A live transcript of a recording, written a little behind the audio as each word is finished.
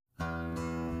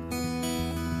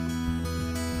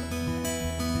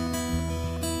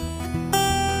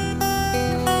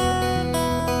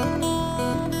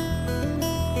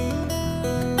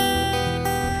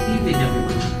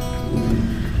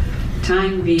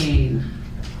Time being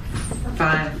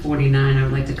 5:49, I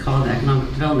would like to call the Economic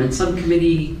Development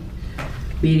Subcommittee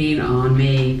meeting on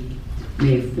May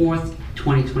 4th,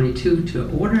 2022 to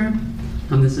order.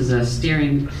 This is a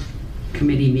steering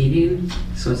committee meeting,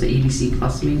 so it's an EDC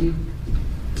plus meeting.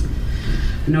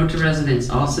 A note to residents,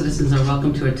 all citizens are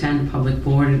welcome to attend public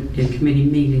board and committee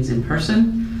meetings in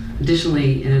person.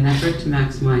 Additionally, in an effort to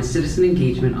maximize citizen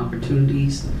engagement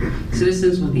opportunities,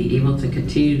 citizens will be able to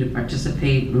continue to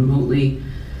participate remotely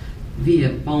via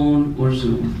phone or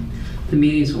Zoom. The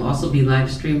meetings will also be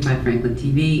live streamed by Franklin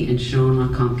TV and shown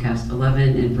on Comcast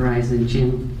 11 and Verizon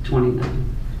Channel 29.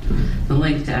 The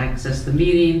link to access the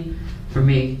meeting for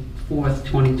May 4th,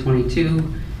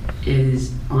 2022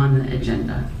 is on the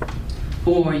agenda.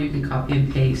 Or you can copy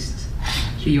and paste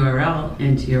the URL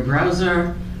into your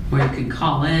browser, or you can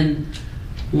call in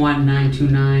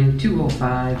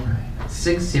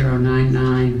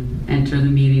 1-929-205-6099, enter the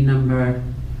meeting number,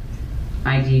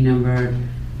 ID number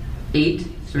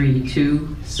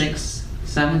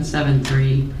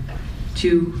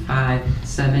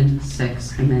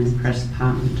 832-6773-2576, and then press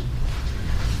pound.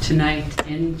 Tonight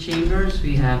in chambers,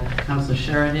 we have Councilor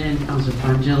Sheridan, Councilor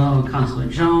Frangillo, and Councilor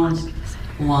Jones,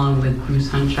 along with Bruce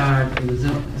Hunchard from the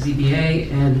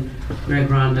ZBA and Greg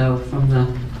Rondo from the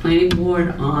Planning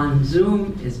Board. On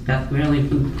Zoom is Beth Merley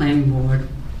from the Planning Board.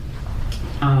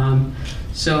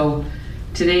 So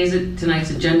tonight's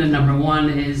agenda number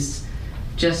one is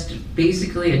just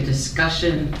basically a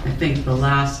discussion. I think the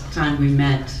last time we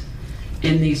met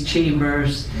in these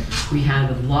chambers, we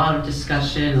had a lot of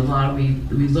discussion.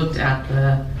 We looked at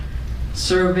the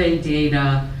survey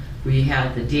data. We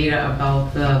had the data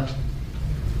about the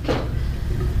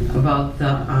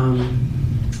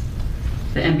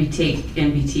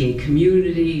MBTA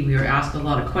community. We were asked a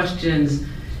lot of questions,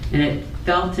 and it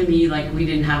felt to me like we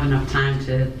didn't have enough time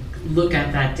to look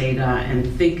at that data and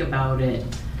think about it.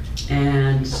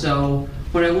 And so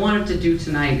what I wanted to do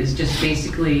tonight is just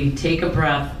basically take a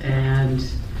breath and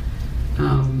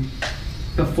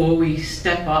before we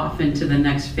step off into the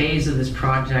next phase of this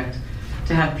project,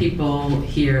 to have people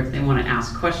here if they want to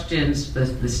ask questions.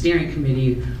 The steering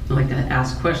committee would like to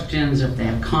ask questions, or if they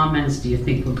have comments. Do you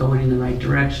think we're going in the right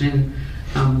direction?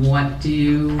 What do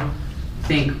you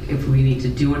think if we need to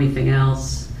do anything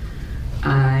else?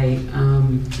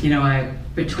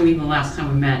 Between the last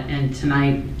time we met and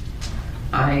tonight,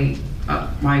 my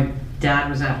dad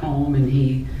was at home and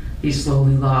he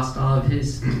slowly lost all of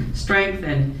his strength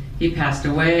and he passed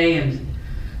away, and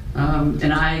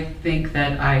I think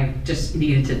that I just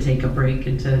needed to take a break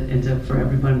and for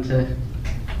everyone to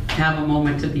have a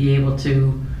moment to be able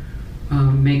to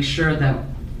make sure that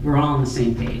we're all on the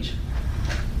same page.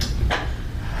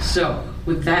 So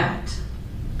with that,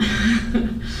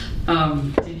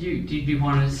 did you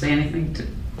want to say anything to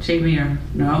Jamie or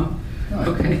no?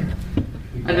 Okay.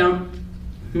 I don't.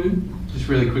 Just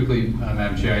really quickly,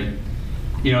 Madam Chair.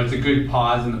 It's a good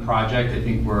pause in the project. I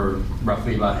think we're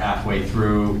roughly about halfway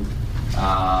through.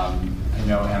 I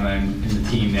know Emma and the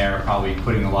team there are probably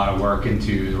putting a lot of work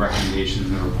into the recommendations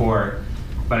in the report.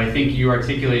 But I think you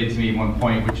articulated to me one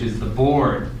point, which is the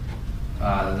board,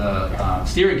 the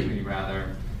steering committee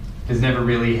rather, has never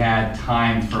really had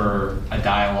time for a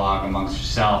dialogue amongst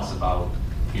yourselves about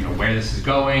where this is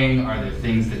going. Are there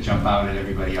things that jump out at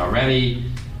everybody already?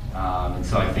 And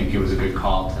so I think it was a good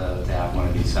call to have one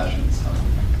of these sessions. So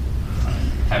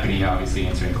happy to obviously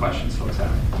answer any questions folks have.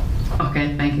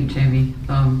 Okay, thank you, Jamie.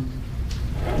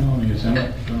 Is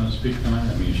Emma going to speak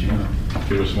tonight? I mean, she's going to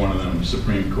give us one of them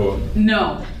Supreme Court.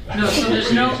 No. So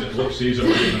there's no. Look, Caesar,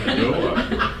 what are you going to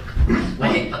do?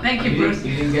 Thank you, Bruce.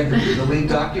 You didn't get the lead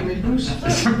document, Bruce?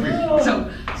 So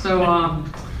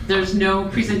there's no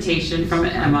presentation from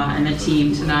Emma and the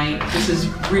team tonight. This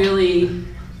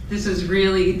is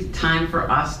really time for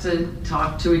us to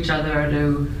talk to each other,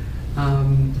 to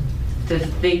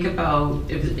think about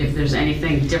if there's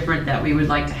anything different that we would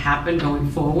like to happen going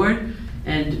forward.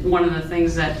 And one of the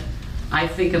things that I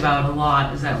think about a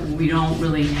lot is that we don't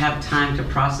really have time to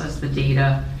process the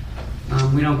data.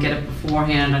 We don't get it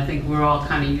beforehand. I think we're all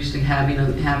kind of used to having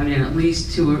it at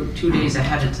least two days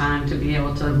ahead of time to be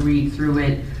able to read through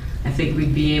it. I think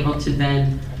we'd be able to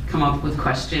then come up with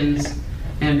questions,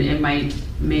 and it might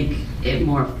make it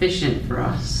more efficient for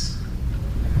us.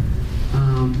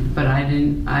 But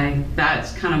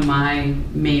that's kind of my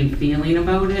main feeling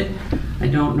about it. I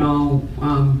don't know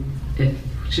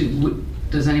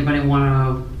does anybody want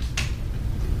to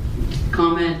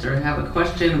comment or have a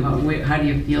question about how do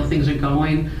you feel things are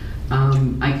going?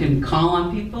 I can call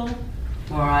on people,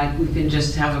 or we can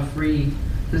just have a free,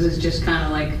 this is just kind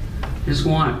of like, just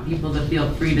want people to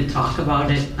feel free to talk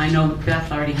about it. I know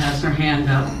Beth already has her hand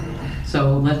up,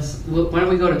 So why don't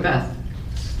we go to Beth?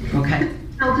 Okay.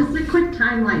 Oh, just a quick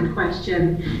timeline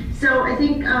question. So I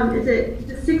think, is it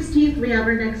the 16th, we have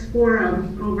our next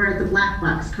forum over at the Black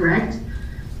Box, correct?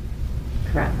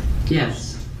 Correct.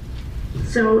 Yes.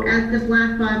 So at the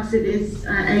Black Box, it is,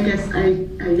 I guess I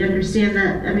understand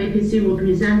that MAPC will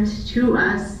present to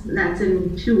us, that's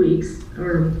in 2 weeks,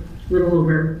 or a little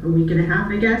over a week and a half,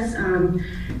 I guess,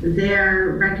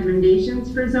 their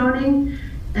recommendations for zoning.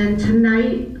 And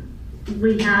tonight,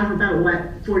 we have about,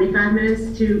 45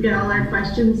 minutes to get all our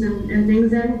questions and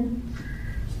things in?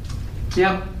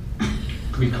 Yep.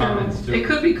 Could be comments too. It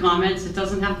could be comments, it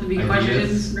doesn't have to be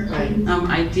Ideas. questions.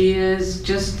 Ideas,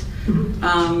 just,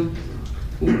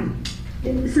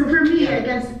 So for me, I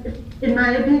guess, in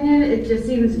my opinion, it just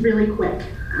seems really quick.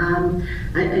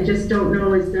 I just don't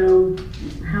know as though,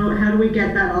 how do we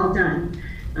get that all done?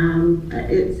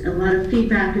 It's, a lot of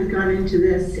feedback has gone into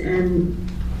this, and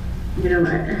you know,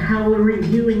 how we're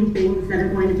reviewing things that are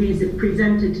going to be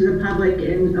presented to the public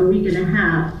in a week and a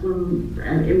half. I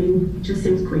mean, it just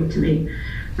seems quick to me.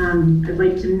 I'd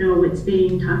like to know what's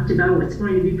being talked about, what's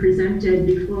going to be presented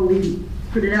before we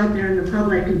put it out there in the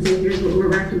public and say, here's what we're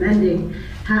recommending.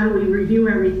 How do we review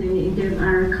everything and give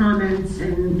our comments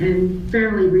and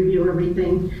fairly review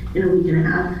everything in a week and a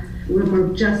half?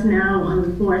 We're just now on the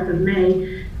 4th of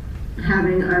May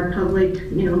having our public,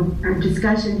 you know, our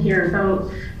discussion here about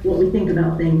what we think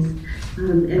about things,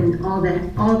 and all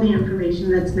the information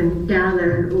that's been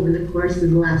gathered over the course of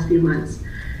the last few months.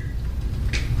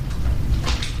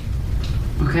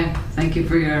 okay, thank you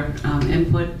for your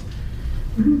input.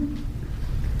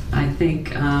 I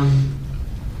think,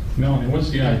 Melanie, what's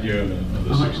the idea of the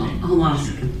 16th? hold on a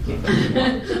second.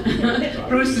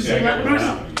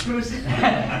 Bruce,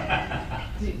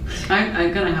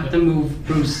 I'm gonna have to move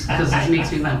Bruce, because it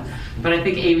makes me laugh. But I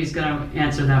think Amy's gonna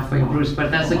answer that for you, Bruce,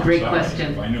 but that's a I'm great sorry,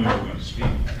 question. If I knew you were going to speak.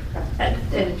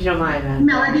 If you don't mind, Madam.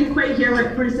 Mel, I didn't quite hear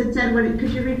what Bruce had said.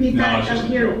 Could you repeat No, that? it's just a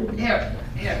Here. joke. Here.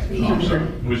 Oh, I'm sorry.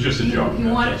 It was just a joke.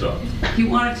 That's all. He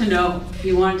wanted to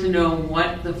know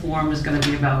what the forum is gonna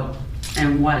be about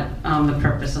and what the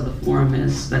purpose of the forum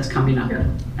is that's coming up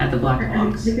at the Black I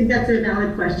Box. think that's a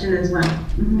valid question as well.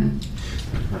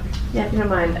 Yeah, if you don't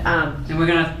mind.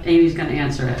 And Amy's gonna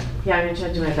answer it. Yeah, I'm going to try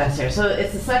to do my best here. So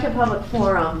it's the second public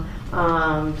forum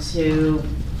to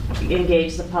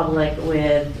engage the public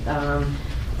with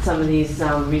some of these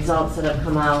results that have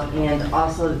come out, and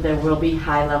also there will be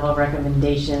high-level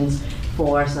recommendations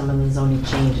for some of the zoning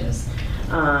changes.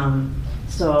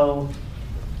 So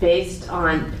based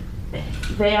on,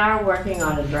 they are working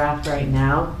on a draft right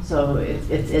now, so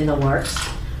it's in the works.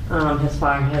 As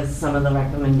far as some of the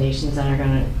recommendations that are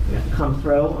going to come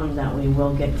through, and that we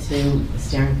will get to the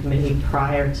steering committee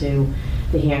prior to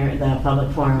the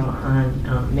public forum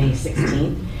on May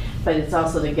 16th. But it's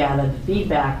also to gather the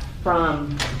feedback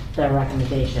from their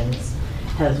recommendations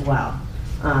as well.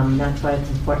 That's why it's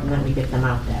important that we get them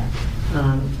out there.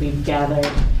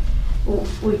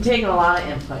 We've taken a lot of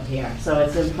input here. So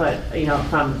it's input, you know,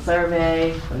 from the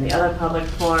survey, from the other public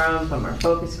forum, from our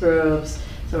focus groups.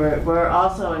 So we're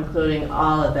also including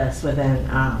all of this within,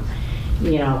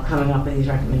 you know, coming up with these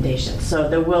recommendations. So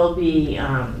there will be,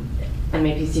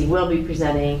 MAPC will be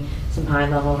presenting some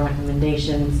high-level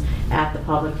recommendations at the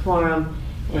public forum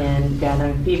and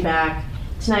gathering feedback.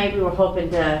 Tonight we were hoping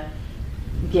to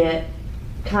get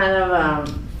kind of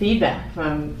feedback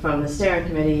from the steering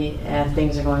committee if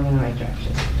things are going in the right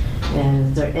direction. And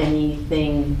is there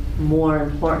anything more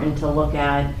important to look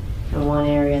at in one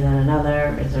area than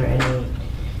another? Is there any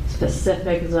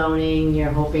specific zoning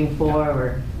you're hoping for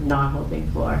or not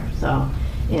hoping for? So,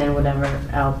 and whatever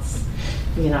else,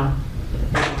 you know,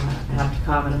 if you have to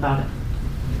comment about it.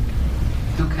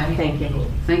 Okay. Thank you.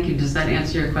 Thank you. Does that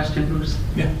answer your question, Bruce?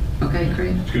 Yeah. Okay,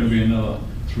 great. It's going to be another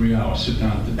 3 hours. Sit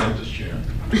down at the dentist chair.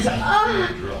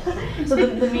 So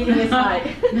the meeting is it's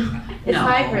No.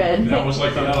 hybrid. That was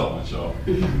like the other one, so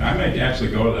I might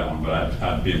actually go to that one, but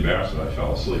I'd be embarrassed if I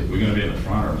fell asleep. We're going to be in the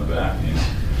front or in the back?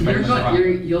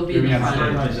 You'll be in the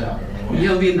front.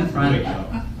 You'll be in the front.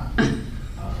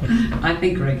 I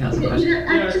think Greg has a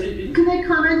question. Can I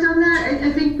comment on that?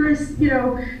 I think Bruce, you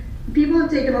know, people have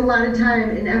taken a lot of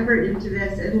time and effort into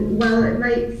this, and while it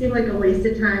might seem like a waste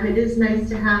of time, it is nice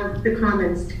to have the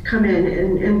comments come in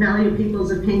and value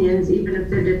people's opinions, even if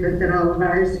they're different than all of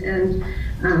ours. And,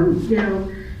 you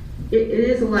know, it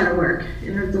is a lot of work,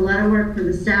 and it's a lot of work for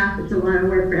the staff, it's a lot of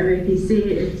work for MAPC,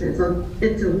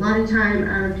 it's a lot of time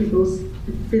out of people's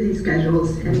busy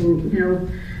schedules, and, you know,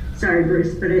 sorry,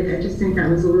 Bruce, but I just think that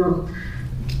was a little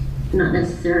not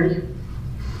necessary.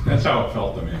 That's how it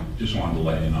felt to me. Just wanted to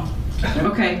let you know.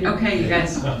 Okay, you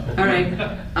guys. All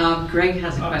right. Greg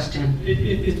has a question.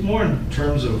 It's more in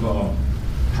terms of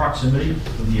proximity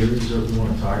of the areas that we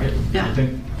want to target. Yeah. I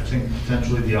think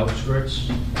potentially the outskirts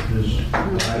is.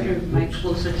 Mike,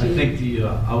 closer to I you. think the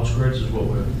outskirts is what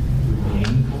we're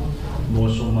aiming for, more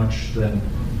so much than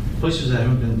places that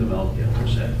haven't been developed yet per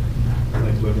se.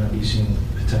 Like we're going to be seeing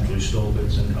potentially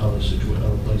Stolbits and other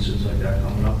places like that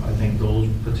coming up. I think those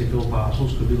particular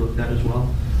parcels could be looked at as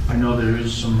well. I know there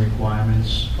is some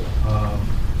requirements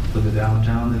for the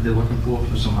downtown that they're looking for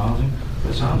some housing.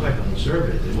 It sounds like on the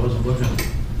survey,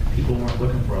 people weren't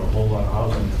looking for a whole lot of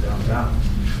housing in the downtown.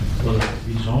 Whether it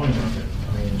be zoning of it,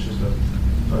 I mean, it's just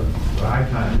what I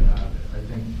kind of got. I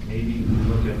think maybe we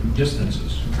look at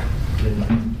distances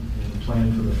in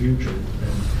plan for the future. And,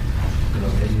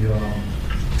 maybe,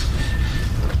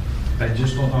 I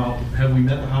just don't know, have we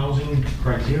met the housing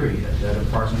criteria yet, that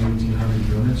approximately 1,800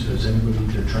 units? Has anybody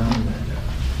determined that yet?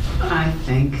 I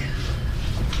think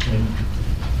And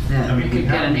that I we mean, could we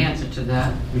get an have- answer to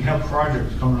that. we have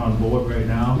projects coming on board right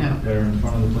now Yeah. that are in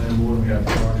front of the planning board. We have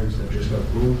projects that just got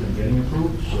approved and getting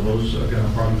approved, so those are gonna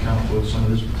probably count towards some of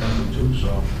this potential too.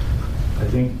 So I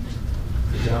think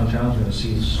the downtown's gonna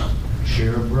see its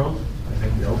share of growth. I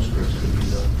think the outskirts could be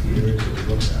the areas that we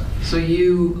look at. So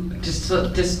you, just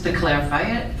to clarify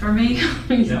it for me,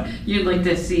 Yeah. you'd like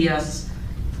to see us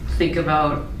think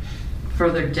about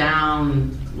further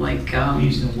down, like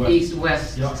East and west.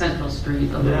 east-west Yeah. Central Street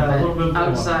a Yeah, a little little bit bit, more.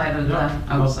 outside of Yeah.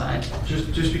 the outside.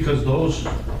 Just because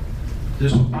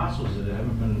there's some parcels that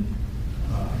haven't been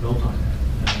built on yet.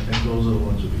 And I think those are the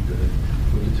ones that we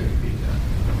could take a peek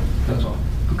at. That's all.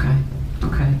 Okay.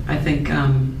 I think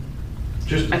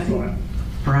Just I a think- thought.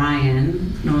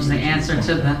 Brian knows the answer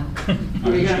to the. I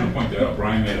was just going to point that out.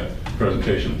 Brian made a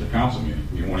presentation at the council meeting,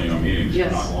 in one of your meetings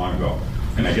Yes. not long ago.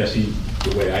 And I guess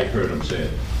the way I heard him say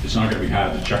it, it's not going to be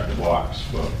hard to check the box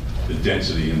for the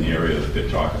density in the area that they're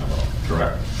talking about,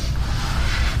 correct?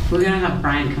 We're gonna have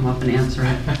Brian come up and answer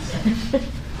it.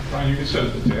 Brian, you can sit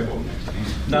at the table next to me.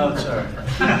 No, it's all right.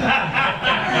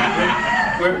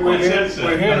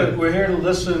 We're here to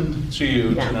listen to you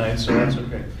Yeah. tonight, so that's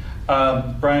okay.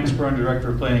 Brian Spurn, Director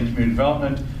of Planning and Community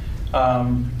Development.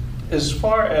 As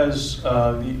far as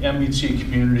the MBT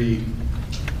community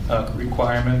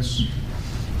requirements,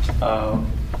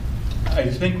 I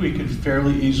think we could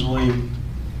fairly easily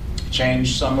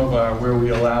change some of our, where we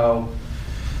allow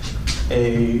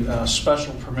a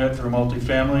special permit for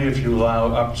multifamily if you allow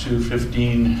up to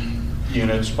 15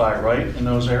 units by right in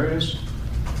those areas.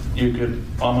 You could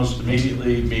almost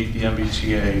immediately meet the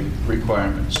MBTA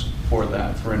requirements for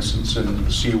that. For instance, in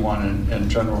C1 and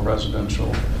general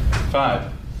residential 5,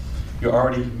 you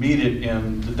already meet it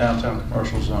in the downtown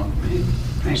commercial zone.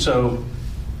 Right. So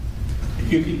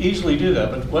you can easily do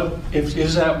that, but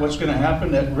is that what's going to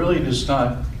happen? That really is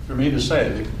not for me to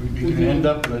say. You can end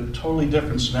up in a totally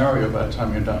different scenario by the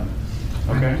time you're done.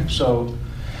 Okay, so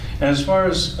and as far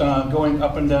as going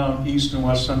up and down east and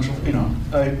west central,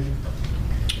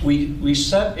 we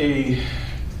set the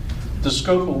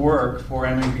scope of work for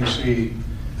MAPC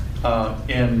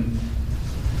in,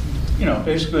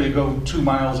 basically you go 2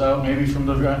 miles out maybe from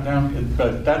the down,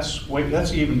 but that's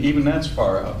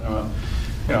far out.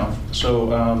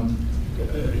 So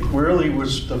really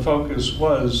the focus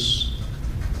was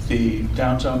the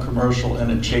downtown commercial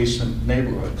and adjacent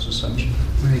neighborhoods essentially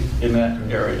Right. in that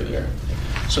area there.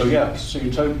 So yeah, so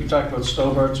you talk about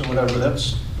Stobarts or whatever,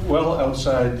 that's well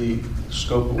outside the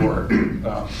scope of work.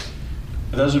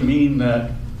 It doesn't mean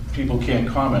that people can't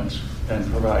comment and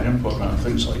provide input on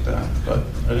things like that, but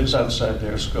it is outside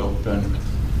their scope. And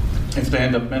if they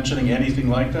end up mentioning anything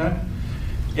like that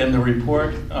in the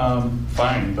report,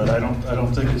 fine. But I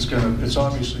don't think it's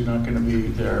obviously not going to be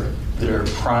their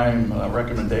prime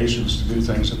recommendations to do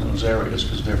things in those areas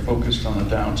because they're focused on the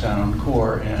downtown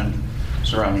core and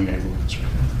surrounding neighborhoods.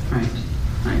 Right.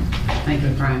 Thank you,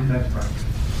 Brian. Thanks, Brian.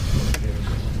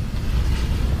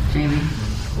 Jamie?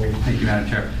 Thank you, Madam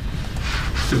Chair.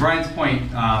 To Brian's point,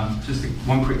 just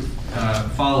one quick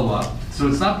follow-up. So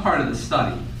it's not part of the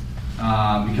study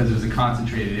because it was a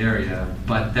concentrated area,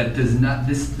 but that does not.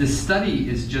 This study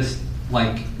is just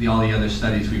like all the other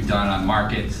studies we've done on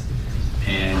markets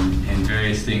and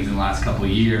various things in the last couple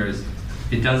of years.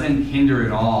 It doesn't hinder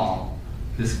at all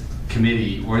this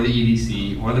committee or the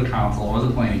EDC or the council or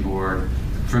the planning board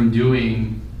from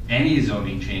doing any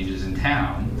zoning changes in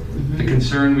town. The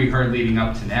concern we heard leading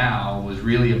up to now was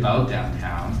really about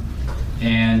downtown.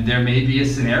 And there may be a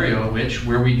scenario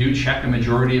where we do check a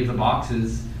majority of the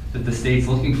boxes that the state's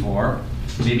looking for,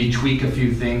 maybe tweak a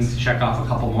few things to check off a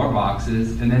couple more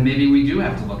boxes, and then maybe we do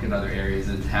have to look at other areas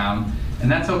of town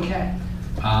and that's okay.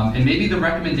 And maybe the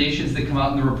recommendations that come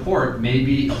out in the report may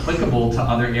be applicable to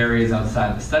other areas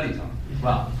outside the study zone as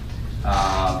well.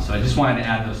 So I just wanted to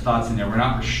add those thoughts in there. We're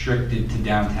not restricted to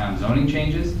downtown zoning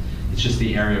changes. It's just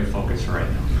the area of focus for right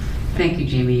now. Thank you,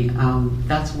 Jamie.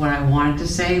 That's what I wanted to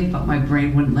say, but my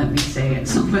brain wouldn't let me say it,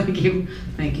 so thank you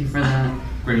for that.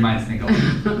 Great minds think alike.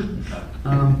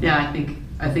 Yeah,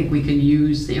 I think we can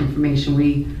use the information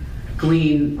we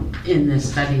glean in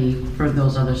this study for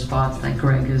those other spots that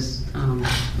Greg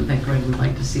would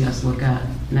like to see us look at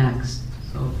next.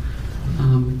 So,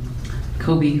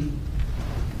 Kobe.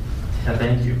 Yeah,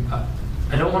 thank you.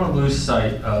 I don't want to lose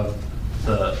sight of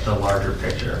the larger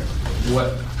picture.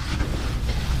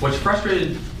 What's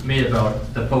frustrated me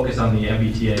about the focus on the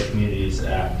MBTA Communities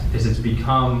Act is it's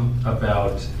become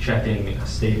about checking a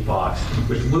state box,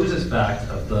 which loses fact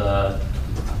of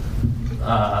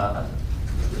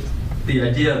the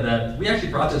idea that we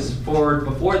actually brought this forward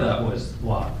before that was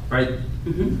law, right?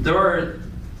 Mm-hmm.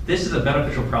 This is a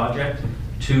beneficial project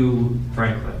to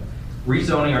Franklin.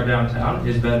 Rezoning our downtown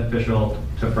is beneficial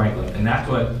to Franklin, and that's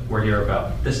what we're here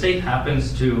about. The state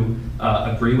happens to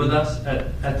agree with us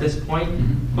at this point,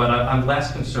 mm-hmm. but I'm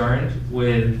less concerned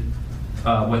with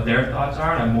what their thoughts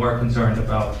are, and I'm more concerned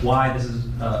about why this is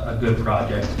a good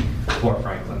project for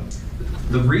Franklin.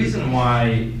 The reason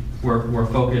why we're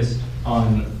focused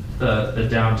on the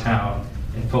downtown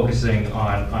and focusing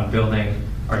on building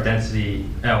our density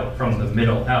out from the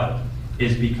middle out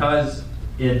is because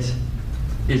it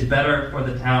is better for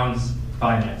the town's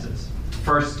finances,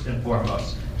 first and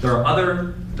foremost. There are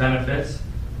other benefits,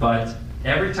 but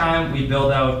every time we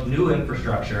build out new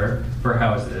infrastructure for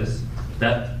houses,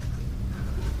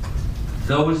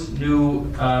 those new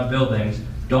buildings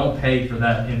don't pay for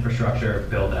that infrastructure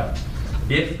build out.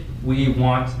 If we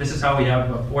want, this is how we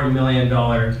have a $40 million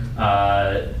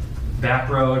back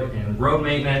road and road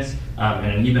maintenance, and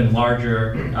an even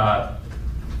larger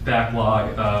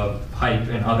backlog of pipe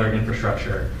and other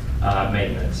infrastructure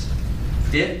maintenance.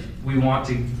 If we want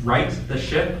to right the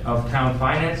ship of town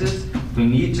finances, we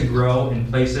need to grow in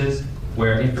places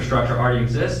where infrastructure already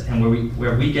exists and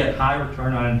where we get high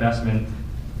return on investment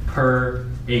per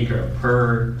acre,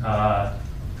 per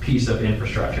piece of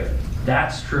infrastructure.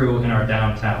 That's true in our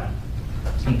downtown.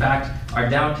 In fact, our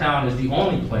downtown is the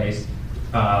only place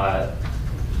that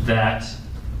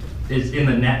is in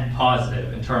the net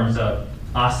positive in terms of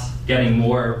us getting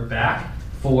more back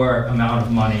for amount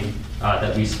of money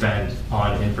that we spend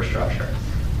on infrastructure.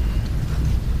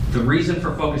 The reason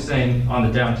for focusing on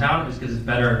the downtown is because it's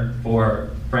better for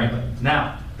Franklin.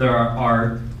 Now,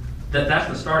 that's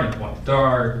the starting point. There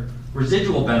are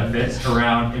residual benefits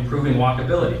around improving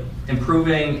walkability,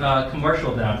 improving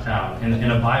commercial downtown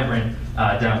and a vibrant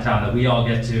downtown that we all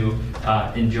get to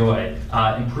enjoy,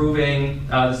 improving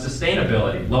the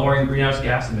sustainability, lowering greenhouse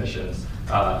gas emissions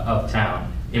of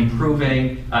town,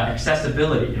 improving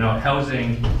accessibility,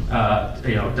 housing,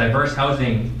 diverse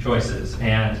housing choices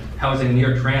and housing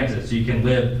near transit so you can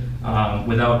live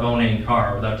without owning a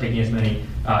car, without taking as many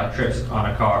trips on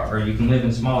a car, or you can live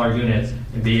in smaller units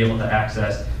and be able to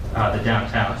access the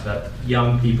downtown so that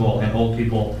young people and old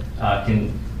people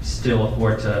can still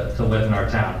afford to live in our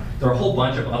town. There are a whole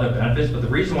bunch of other benefits, but the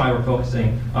reason why we're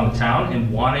focusing on the town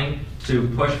and wanting to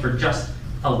push for just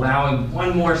allowing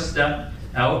one more step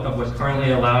out of what's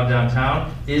currently allowed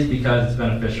downtown is because it's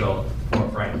beneficial for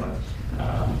Franklin.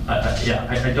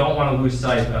 I don't want to lose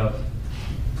sight of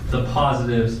the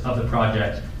positives of the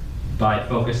project by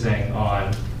focusing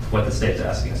on what the state's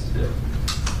asking us to do.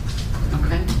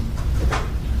 Okay.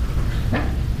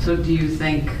 So do you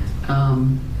think,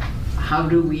 how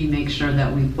do we make sure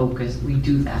that we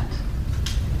do that?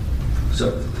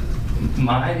 So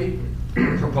my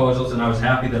proposals, and I was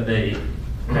happy that they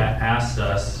asked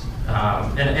us,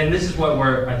 and this is what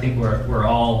I think we're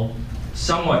all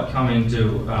somewhat coming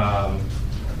to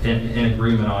in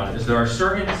agreement on, is there are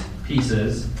certain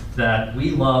pieces that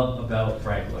we love about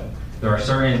Franklin. There are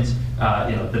certain,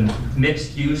 the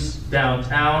mixed use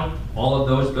downtown, all of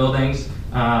those buildings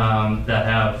that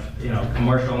have,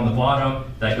 commercial on the bottom,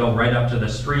 that go right up to the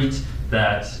street,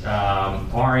 that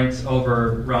aren't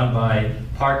overrun by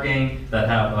parking, that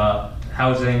have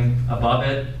housing above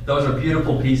it. Those are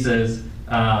beautiful pieces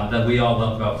that we all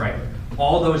love about Franklin.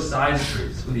 All those side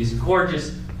streets with these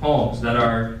gorgeous homes that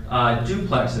are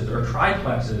duplexes or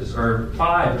triplexes or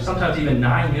 5 or sometimes even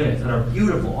 9 units that are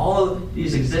beautiful. All of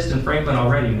these exist in Franklin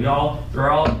already.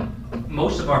 They're all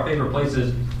most of our favorite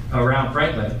places around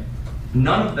Franklin.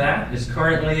 None of that is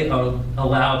currently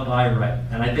allowed by right.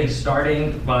 And I think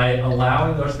starting by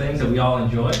allowing those things that we all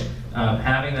enjoy,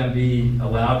 having them be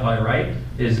allowed by right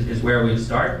is where we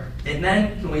start. And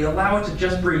then can we allow it to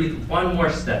just breathe one more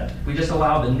step? We just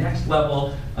allow the next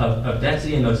level of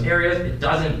density in those areas. It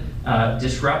doesn't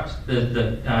disrupt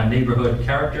the neighborhood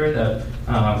character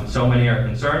that so many are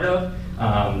concerned of.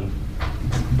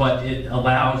 But it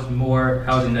allows more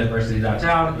housing diversity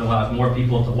downtown. It allows more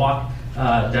people to walk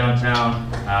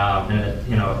downtown, and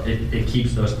it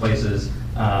keeps those places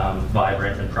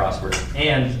vibrant and prosperous,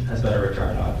 and has better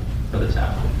return on for the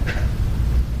town.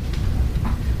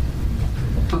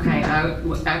 Okay,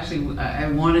 I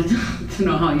wanted to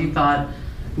know how you thought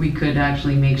we could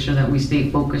actually make sure that we stay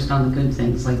focused on the good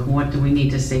things. Like, what do we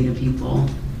need to say to people?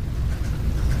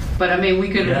 But I mean, we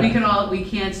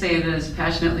can't say it as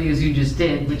passionately as you just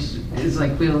did, which is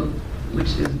like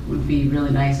would be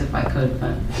really nice if I could,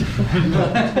 but.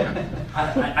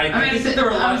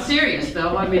 I'm serious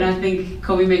though. I mean, I think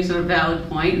Kobe makes a valid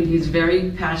point, and he's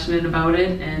very passionate about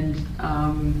it, and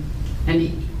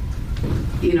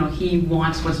he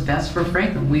wants what's best for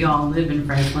Franklin. We all live in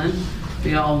Franklin.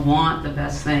 We all want the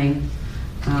best thing.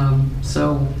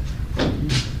 So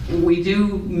we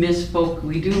do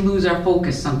lose our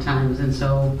focus sometimes, and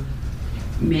so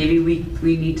maybe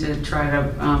we need to try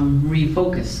to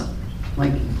refocus,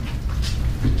 right?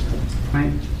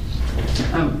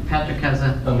 Patrick has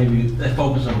a. Maybe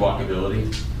focus on walkability,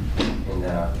 and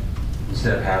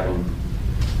instead of having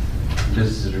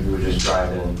businesses who would just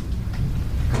drive in,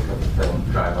 pick up the thing,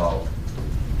 drive out,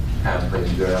 have a place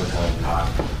to go downtown, park,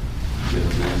 give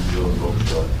them the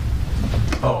bookstore.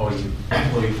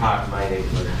 You park in my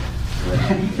neighborhood.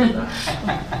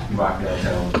 You walk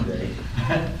downtown today.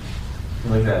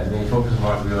 Like that. And then you focus on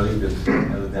walkability, because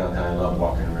I live downtown, I love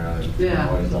walking around. Yeah. I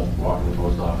always love walking the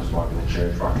post office, walking the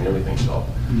church, walking everything. So,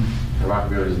 and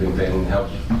walkability is a big thing, and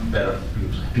helps better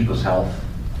people's health.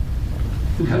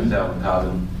 Cuts down the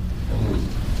carbon.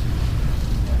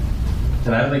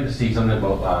 And I'd like to see something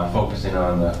about focusing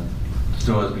on the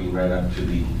stores being right up to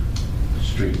the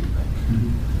street.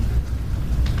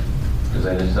 Because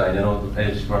I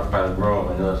just walked by the Grove,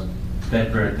 I noticed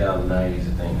that burnt down in the 90s,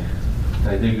 I think. And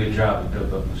they did a good job, they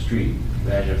built up the street.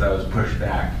 Imagine if that was pushed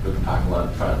back with the parking lot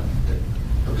in front.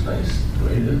 It looks nice the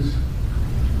way it is.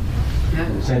 Yeah.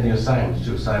 And the same thing with Simons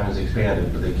too. Simons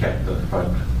expanded, but they kept the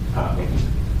front parking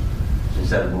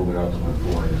instead of moving out to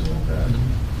 140 or something like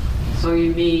that. So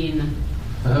you mean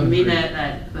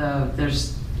that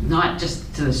there's not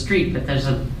just to the street, but there's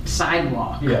a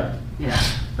sidewalk? Yeah. Yeah.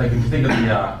 Like if you think of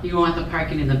the You want the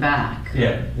parking in the back?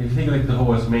 yeah, if you think of like the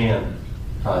Horace Mann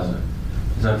Plaza,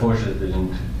 it's unfortunate they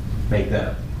didn't make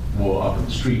that more up in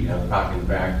the street, have the parking in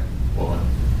the back, or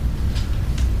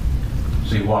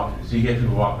so you get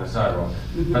people walking the sidewalk.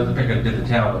 Not to pick a different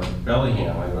town, but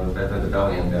Bellingham, I went to the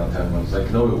Bellingham downtown once, like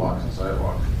nobody walks on the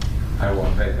sidewalk. I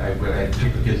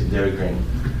took the kids to Dairy Queen,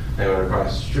 they went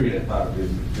across the street, I thought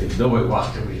nobody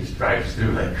walked it, we just drive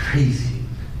through like crazy.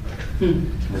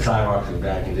 The sidewalks are in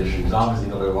bad conditions. Obviously,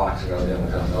 nobody walks around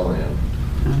downtown Bellingham.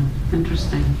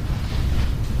 Interesting.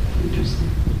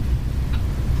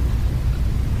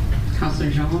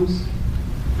 Councilor Jones?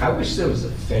 I wish there was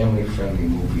a family-friendly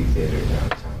movie theater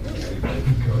downtown that everybody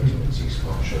could go to and see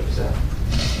small shows at.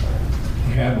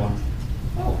 We had one.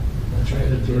 Oh, that's right.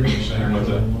 Same with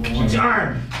the,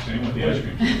 Darn! same with the ice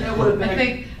cream. That would have been I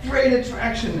think- a great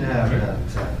attraction to have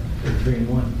downtown.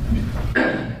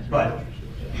 3-1. But,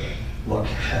 look,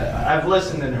 I've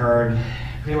listened and heard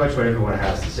pretty much what everyone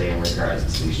has to say in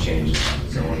regards to these changes in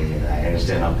zoning, and I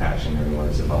understand how passionate everyone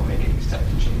is about making these types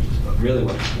of changes, but really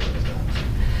what it's doing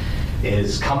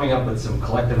is coming up with some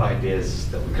collective ideas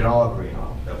that we can all agree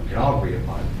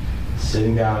upon,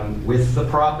 sitting down with the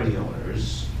property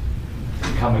owners,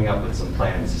 and coming up with some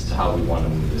plans as to how we want to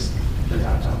move this to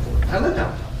downtown forward. I live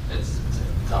downtown. It's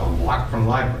a walk from the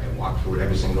library. I walk through it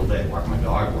every single day. Walk my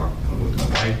dog, walk with my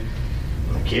wife,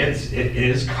 my kids. It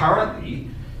is currently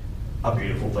a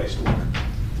beautiful place to work.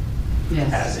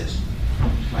 Yes. As is.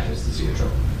 Minus the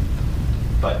Zoetrope.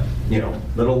 But,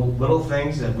 little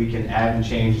things that we can add and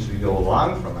change as we go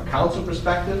along from a council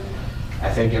perspective. I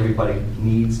think everybody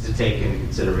needs to take into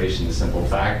consideration the simple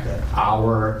fact that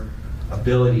our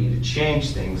ability to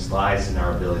change things lies in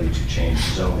our ability to change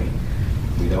zoning.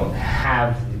 We don't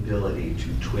have the ability to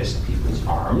twist people's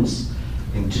arms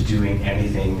into doing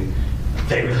anything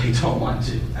they really don't want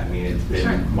to. I mean, it's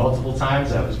been multiple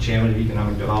times. I was chairman of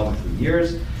economic development for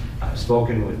years. I've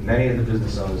spoken with many of the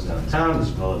business owners downtown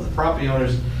as well as the property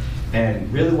owners.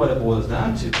 And really what it boils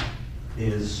down to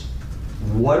is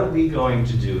what are we going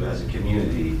to do as a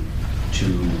community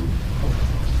to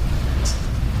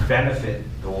benefit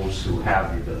those who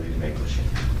have the ability to make those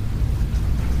changes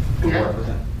and work with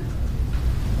them.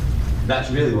 that's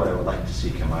really what I would like to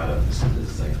see come out of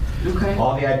this thing. Okay.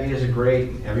 All the ideas are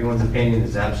great, everyone's opinion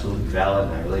is absolutely valid,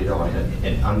 and I really don't want to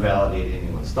unvalidate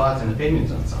anyone's thoughts and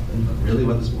opinions on something, but really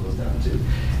what this boils down to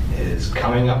is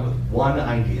coming up with one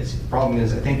idea. See, the problem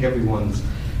is, I think everyone's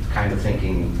kind of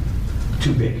thinking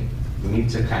too big. We need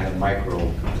to kind of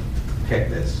micro pick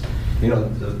this. You know,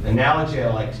 the analogy I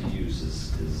like to use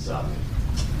is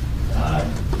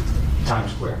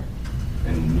Times Square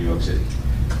in New York City.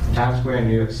 Times Square in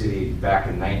New York City back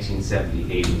in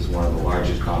 1978 was one of the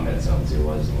largest combat zones there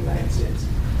was in the United States.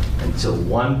 Until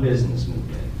one business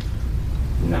moved in,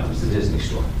 and that was the Disney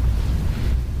Store.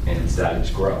 And it started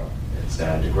to grow. It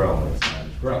started to grow, and it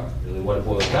started to grow. Really what it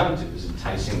boils down to is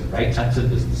enticing the right types of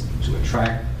business to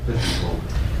attract the people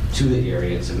to the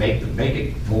area, to make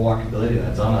it more walkability.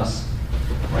 That's on us,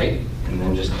 right? And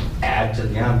then just add to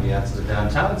the ambiance of the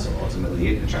downtown, so ultimately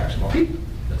it attracts more people.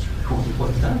 That's really what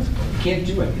it's done. You can't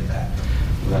do any of that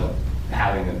without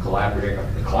having a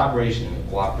collaboration and a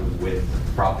cooperative with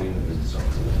the property and the business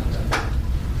owners of the downtown.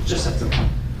 Just that's the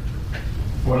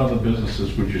What other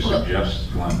businesses would you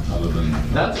suggest, Glenn, other than?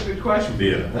 That's a good question.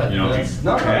 Theater. You know, That's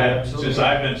not right. since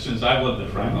I've lived in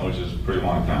Franklin, which is a pretty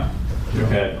long time, we've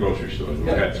had grocery stores.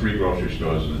 We've had 3 grocery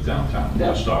stores in the downtown.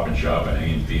 Yeah. Stop and Shop and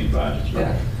A&P and Badgets.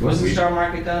 Yeah. Was the Star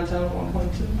Market downtown at one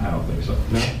point too? I don't think so.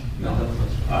 No.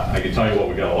 I can tell you what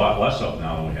we got a lot less of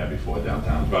now than we had before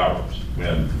downtown, bar rooms. We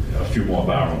had a few more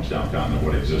bar rooms downtown than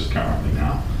what exists currently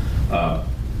now.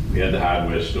 We had the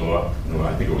hardware store,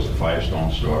 I think it was the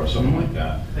Firestone store or something like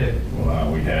that.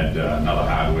 We had another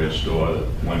hardware store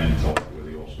that went into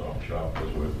where the old Stop and Shop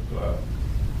was with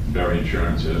Berry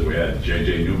Insurances. We had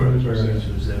J.J. Newberg's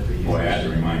was there. Boy, I had to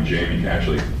remind Jamie,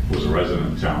 actually was a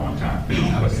resident of town one time.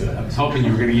 I was hoping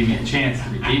you were going to give me a chance to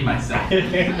redeem myself.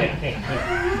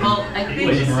 Well, I think.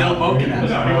 But you're still poking at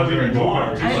No, he wasn't even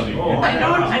born.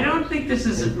 I don't think this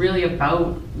is really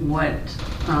about what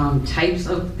types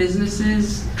of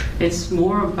businesses. It's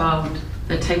more about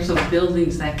the types of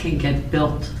buildings that can get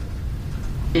built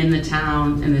in the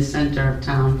town, in the center of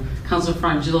town. Councilor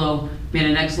Frangillo made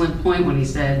an excellent point when he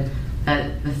said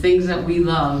that the things that we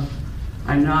love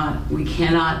are not, we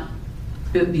cannot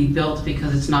be built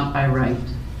because it's not by right.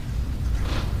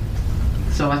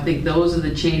 So I think those are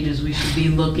the changes we should be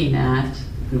looking at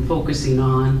and focusing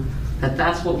on,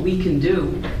 that's what we can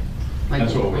do. Like,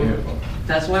 That's what we're here for.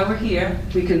 that's why we're here.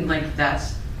 We can, like,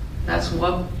 that's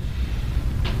what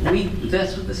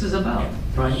this is about,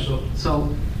 right?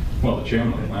 So, Well, the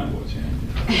chairman of the land board's here.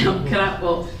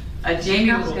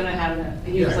 Jamie was gonna have it,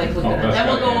 he was like, looking at it. Then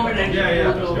we'll go over to,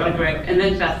 we'll go over to Greg, and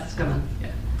then Beth's gonna,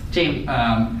 Jamie.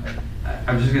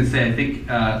 I was just going to say, I think,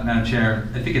 Madam Chair,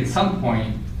 I think at some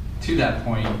point, to that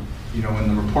point, you know, when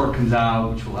the report comes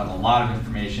out, which will have a lot of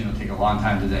information, it'll take a long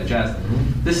time to digest,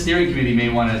 this steering committee may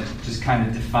want to just kind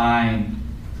of define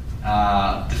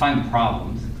the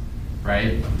problems,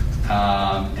 right?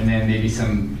 And then maybe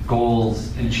some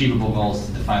goals, and achievable goals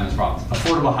to define those problems.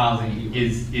 Affordable housing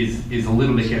is a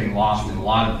little bit getting lost in a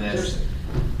lot of this,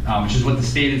 which is what the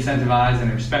state incentivized, and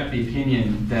I respect the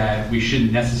opinion that we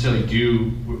shouldn't necessarily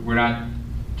do, we're not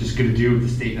just going to do what the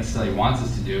state necessarily wants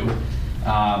us to do.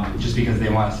 Just because they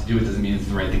want us to do it doesn't mean it's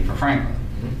the right thing for Franklin.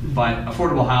 But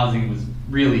affordable housing was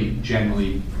really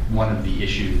generally one of the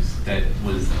issues that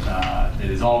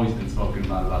has always been spoken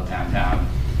about downtown.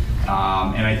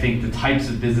 And I think the types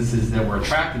of businesses that we're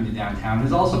attracting to downtown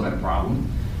has also been a problem.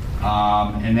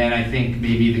 And then I think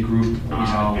maybe the group,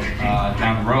 down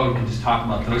the road can just talk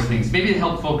about those things, maybe to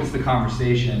help focus the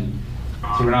conversation,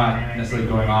 so we're not necessarily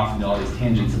going off into all these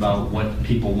tangents about what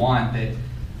people want. That,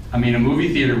 I mean, a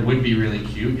movie theater would be really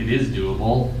cute. It is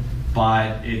doable,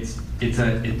 but it's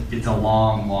a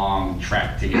long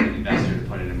trek to get an investor to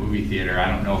put in a movie theater.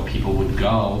 I don't know if people would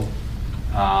go.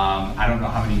 I don't know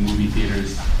how many movie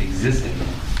theaters exist in here.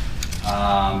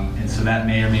 And so that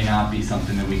may or may not be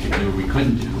something that we could do or we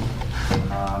couldn't do.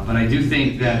 But I do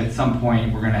think that at some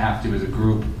point we're going to have to, as a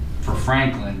group for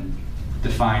Franklin,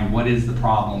 define what is the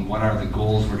problem, what are the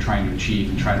goals we're trying to achieve,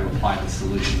 and try to apply the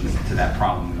solutions to that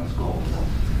problem and those goals.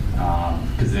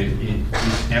 Because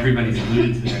everybody's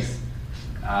alluded to this.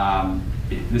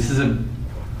 This is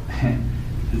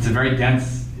it's a very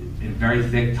dense, very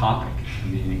thick topic. I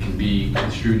mean, it can be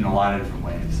construed in a lot of different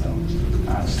ways. So,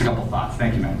 just a couple thoughts.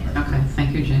 Thank you, Madam Chair. Okay,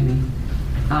 thank you, Jamie.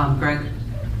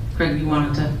 Greg, you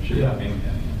wanted to? Sure, yeah.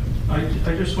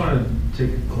 I just want to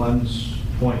take Glenn's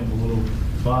point a little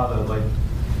farther. Like,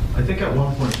 I think at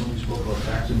one point when we spoke about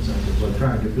tax incentives, like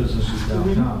trying to get businesses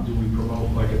downtown, do we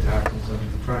promote like a tax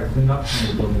incentive to try to clean up some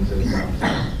of the buildings that are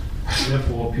downtown?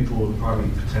 Therefore, people would probably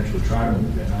potentially try to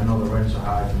move in. I know the rents are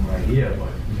high from right here,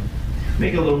 but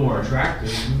make it a little more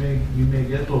attractive, you may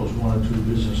get those 1 or 2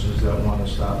 businesses that want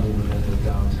to start moving into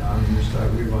downtown and you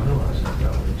start revitalizing it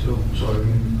that way too. So I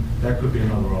mean, that could be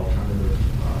another alternative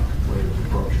way of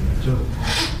approaching it too.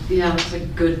 Yeah, that's a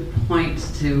good point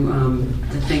to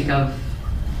think of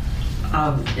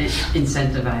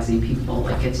incentivizing people.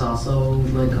 Like, it's also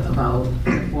like about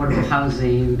affordable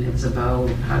housing. It's about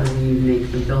how do we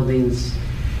make the buildings,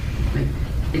 like,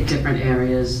 in different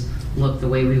areas look the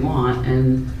way we want,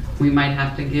 and we might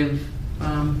have to give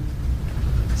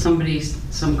somebody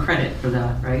some credit for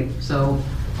that, right? So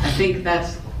I think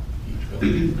that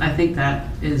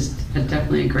is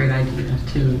definitely a great idea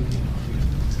too.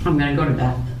 I'm gonna go to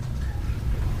Beth.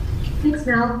 Thanks,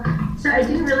 Mel. So I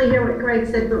didn't really hear what Greg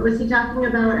said, but was he talking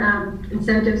about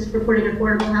incentives for putting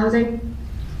affordable housing?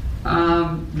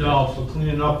 No, for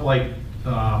cleaning up like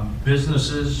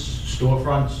businesses,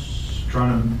 storefronts,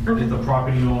 trying to get the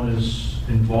property owners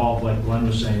involved, like Glenn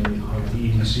was saying, the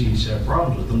EDCs have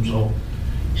problems with them, so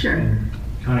Sure.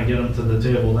 kind of get them to the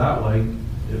table that way.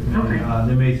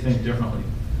 They may think differently.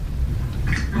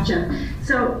 Gotcha.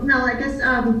 So, Mel, I guess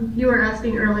you were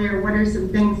asking earlier, what are some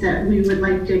things that we would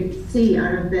like to see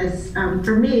out of this?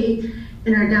 For me,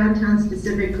 in our downtown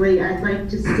specifically, I'd like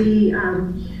to see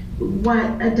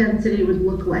what a density would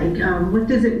look like. What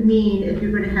does it mean if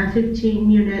you're going to have 15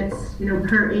 units,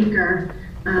 per acre?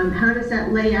 How does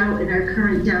that lay out in our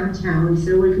current downtown?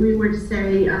 So if we were to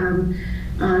say on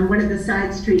one of the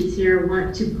side streets here,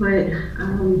 want to put,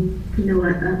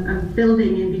 a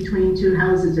building in between 2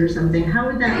 houses or something, how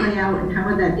would that lay out and how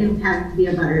would that impact the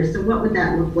abutters? So what would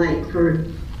that look like for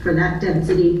that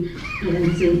density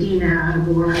in, say, Dean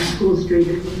Ave or on School Street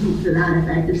or something to that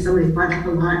effect? If somebody bought up a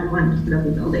lot and wanted to put up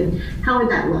a building, how would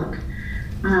that look?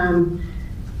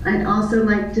 I'd also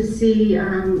like to see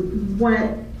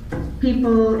what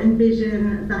people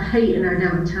envision the height in our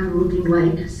downtown looking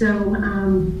like. So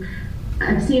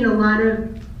I've seen a lot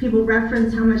of people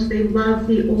reference how much they love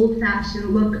the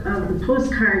old-fashioned look of the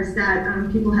postcards that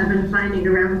people have been finding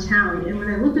around town. And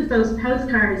when I look at those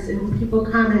postcards and people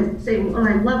comment saying, oh,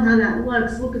 I love how that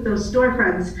looks, look at those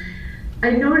storefronts,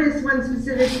 I noticed one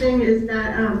specific thing is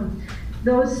that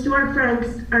those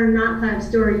storefronts are not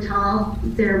 5-story tall,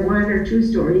 they're 1 or 2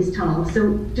 stories tall.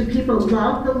 So do people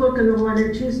love the look of the 1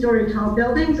 or 2 story tall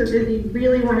buildings, or do they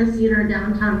really want to see in our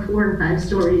downtown 4 and 5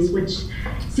 stories, which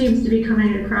seems to be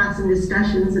coming across in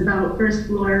discussions about first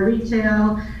floor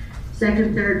retail,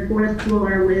 second, third, fourth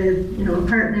floor with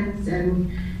apartments and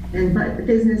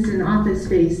business and office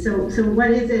space. So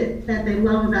what is it that they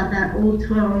love about that old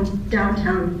tone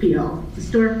downtown feel? The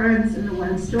storefronts and the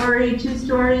 1 story, 2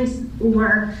 stories,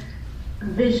 or a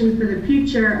vision for the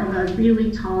future of a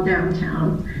really tall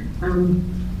downtown?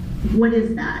 What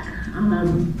is that?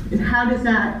 And how does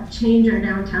that change our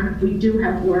downtown if we do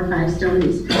have 4 or 5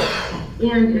 stories?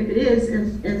 And if it is,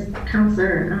 as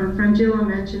Councilor Frangillo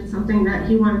mentioned, something that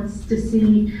he wants to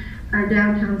see our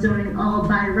downtown zoning all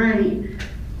by right,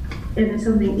 and if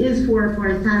something is 4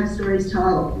 or 5 stories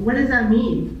tall, what does that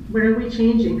mean? What are we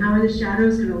changing? How are the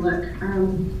shadows going to look?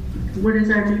 What is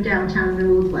our new downtown going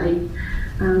to look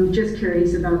like? Just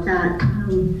curious about that.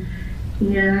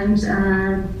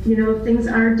 Things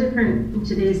are different in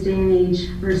today's day and age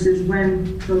versus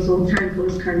when those old-time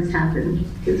postcards happened.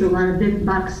 There's a lot of big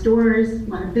box stores, a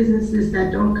lot of businesses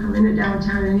that don't come into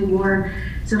downtown anymore.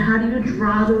 So how do you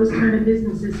draw those kind of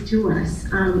businesses to us?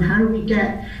 How do we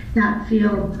get that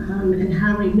feel, and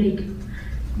how do we make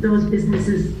those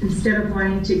businesses, instead of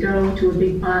wanting to go to a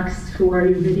big box for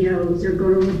your videos or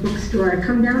go to a bookstore,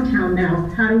 come downtown now?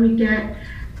 How do we get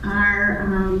our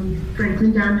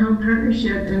Franklin Downtown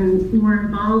Partnership and more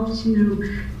involved to,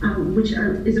 which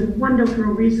is a wonderful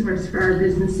resource for our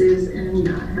businesses and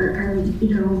our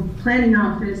planning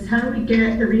office? How do we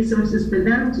get the resources for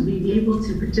them to be able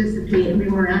to participate and be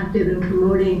more active in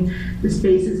promoting the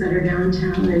spaces that are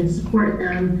downtown and support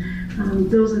them?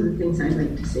 Those are the things I'd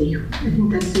like to see. I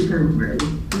think that's super important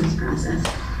in this process.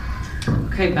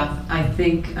 Okay, Beth, I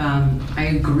think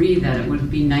I agree that it would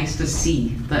be nice to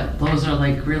see that those are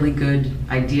like really good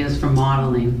ideas for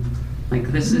modeling.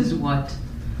 Like, this is what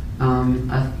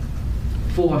a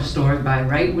 4-story by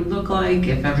right would look like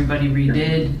if everybody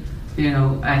redid.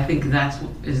 I think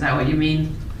is that what you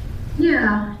mean?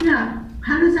 Yeah.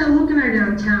 How does that look in our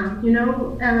downtown?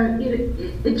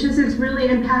 It just is really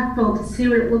impactful to see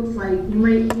what it looks like.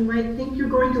 You might think you're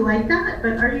going to like that,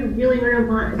 but are you really going to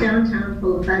want a downtown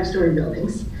full of 5-story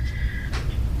buildings?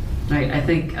 Right. I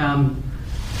think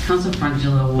Councilor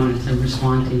Frangillo wanted to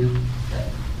respond to you.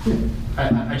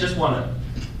 I just want to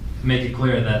make it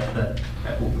clear that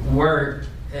we're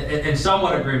in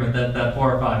somewhat agreement that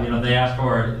 4 or 5. They asked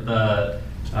for the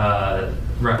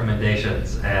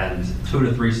recommendations, and 2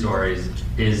 to 3 stories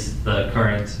is the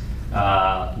current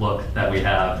look that we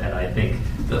have, and I think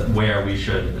that where we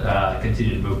should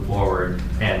continue to move forward,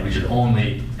 and we should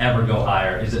only ever go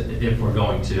higher is if we're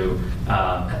going to,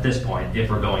 at this point, if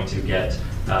we're going to get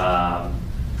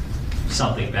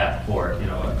something back for, you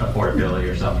know, affordability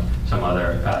or some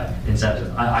other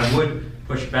incentive. I would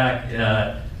push back.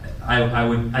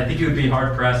 I think you would be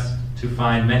hard pressed to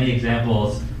find many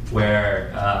examples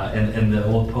where in the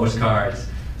old postcards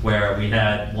where we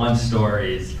had 1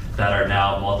 stories that are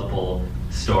now multiple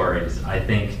stories. I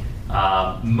think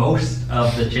most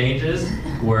of the changes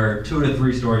were 2 to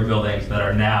 3 story buildings that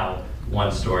are now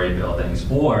 1 story buildings,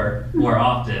 or more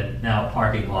often now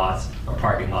parking lots or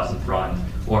parking lots in front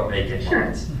or vacant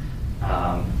lots.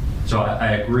 So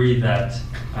I agree that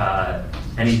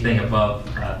anything above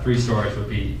 3 stories would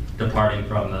be departing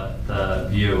from the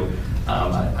view.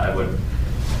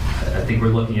 I think we're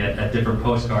looking at different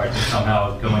postcards and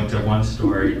somehow going to 1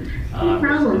 story No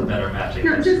problem. is better matching.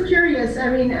 No, just curious, I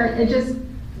mean,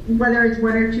 whether it's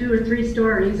 1 or 2 or 3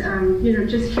 stories, you know,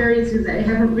 just curious because I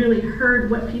haven't really heard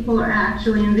what people are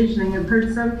actually envisioning. I've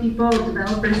heard some people,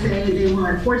 developers say they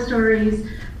want 4 stories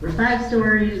or 5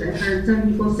 stories. I've heard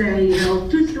some people say, you know,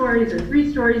 2 stories or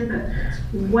 3 stories, but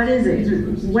what is it?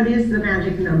 What is the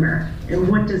magic number and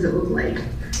what does it look like?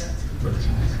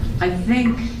 I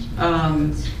think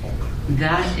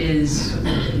that is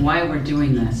why we're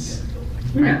doing this,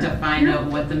 right? To find out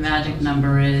what the magic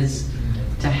number is,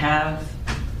 to have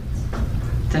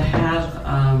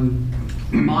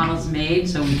models made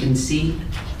so we can see.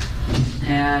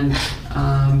 And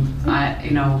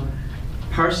you know,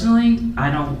 personally, I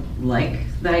don't like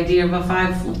the idea of a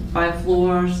five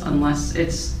floors unless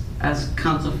it's, as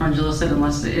Councilor Frangillo said,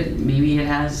 unless maybe it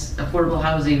has affordable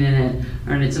housing in it,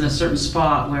 or it's in a certain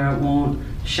spot where it won't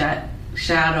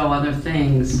shadow other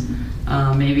things.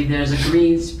 Maybe there's a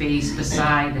green space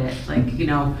beside it, like, you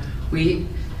know,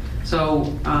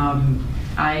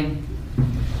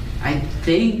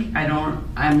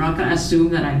 I'm not gonna assume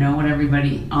that I know what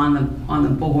everybody on the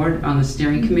board, on the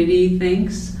steering committee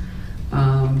thinks,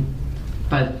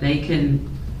 but they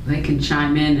can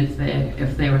chime in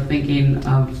if they were thinking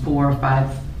of 4 or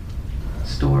 5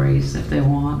 stories if they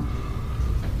want.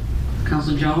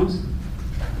 Councilor Jones?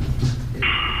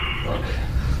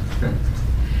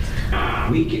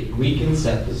 We can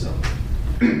set the zone.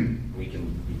 We can.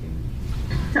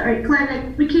 Sorry,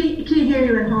 Glenn, we can't hear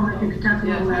you at home. If you could talk a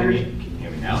little louder. Can you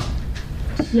hear me now?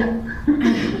 Yeah.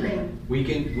 We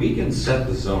can set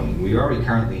the zoning. We already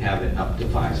currently have it up to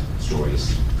 5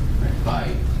 stories, right,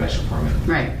 by special permit.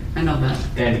 Right, I know that.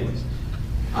 Anyways,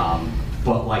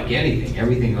 but like anything,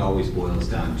 everything always boils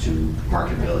down to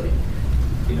marketability.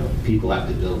 You know, people have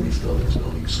to build these buildings.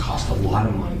 Buildings cost a lot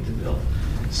of money to build.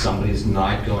 Somebody's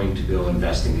not going to go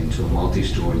investing into a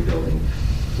multi-story building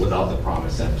without the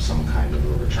promise of some kind of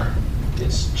a return.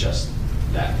 It's just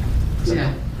that.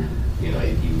 Yeah. You know,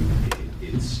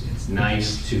 it's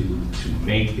nice to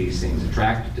make these things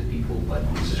attractive to people, but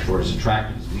for as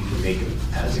attractive as we can make it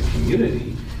as a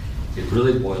community, it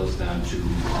really boils down to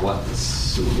what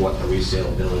the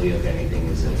resaleability of anything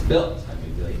is that's built. I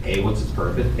mean, really, A, what's its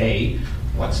purpose? A,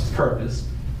 what's its purpose?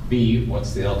 B,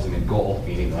 what's the ultimate goal?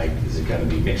 Meaning, like, is it going to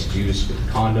be mixed use with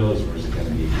condos, or is it going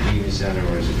to be a community center,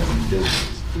 or is it going to be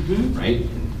businesses, right?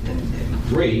 And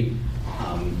 3,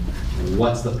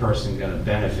 what's the person going to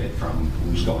benefit from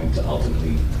who's going to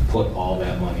ultimately put all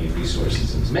that money and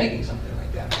resources into making something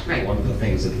like that? Right. One of the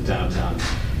things that the downtown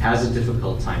has a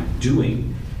difficult time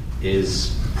doing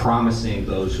is promising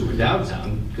those who are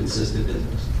downtown consistent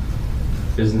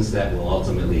business that will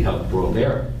ultimately help grow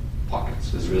their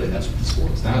pockets. Is really, that's what this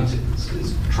boils down to,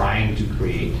 is trying to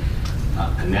create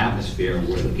an atmosphere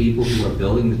where the people who are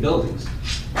building the buildings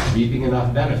are reaping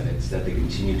enough benefits that they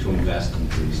continue to invest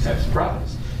into these types of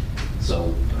properties.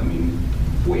 So, I mean,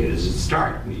 where does it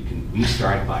start? We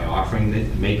start by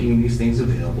making these things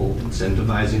available,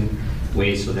 incentivizing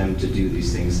ways for them to do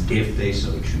these things if they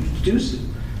so choose to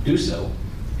do so,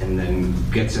 and then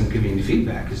get some community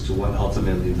feedback as to what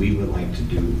ultimately we would like to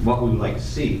do, what we would like to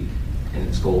see, and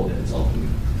its goal and its ultimate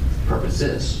purpose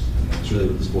is. And that's really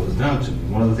what this boils down to.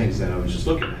 And one of the things that I was just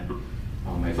looking at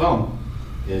on my phone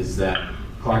is that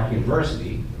Clark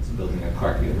University, it's a building at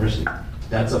Clark University,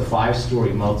 that's a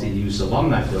 5-story multi-use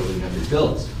alumni building that they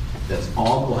built. That's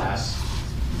all glass,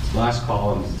 it's glass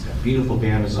columns, it's got beautiful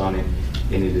banners on it,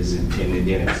 and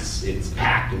it's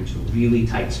packed into a really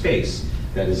tight space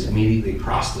that is immediately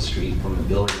across the street from a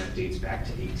building that dates back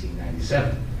to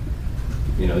 1897.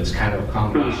 You know, it's kind of a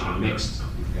combination of mixed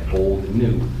and old and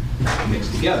new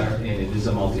mixed together, and it is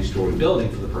a multi-story building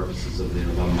for the purposes of their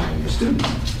alumni and their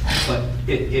students. But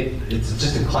it's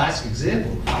just a classic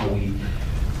example of how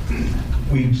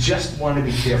we just want to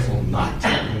be careful not to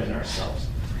limit ourselves.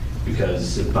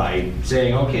 Because by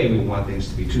saying, okay, we want things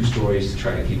to be 2 stories to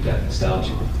try to keep that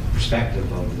nostalgic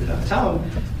perspective of the downtown,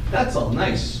 that's all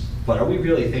nice, but are we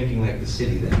really thinking like the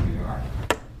city that we are?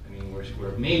 I mean, we're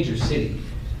a major city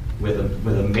with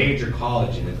a major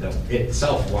college in it that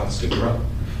itself wants to grow.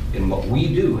 And what we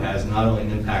do has not only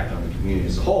an impact on the community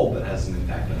as a whole, but has an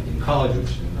impact on Dean College,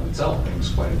 which in and of itself brings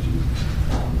quite a few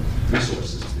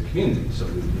resources to the community. So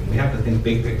we have to think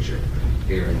big picture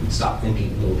here and stop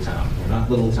thinking little town. We're not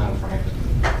little town Franklin,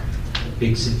 we're a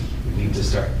big city. We need to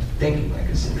start thinking like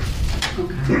a city.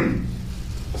 Okay.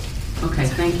 Okay,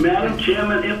 thank you. Madam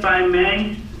Chairman, if I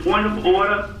may, point of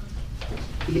order.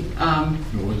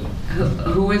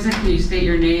 Who is it? Can you state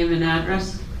your name and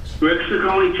address? Rick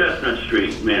Ciccone, Chestnut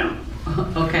Street, ma'am.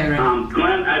 Okay, right.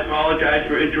 Glenn, I apologize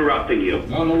for interrupting you.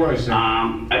 No worries, sir.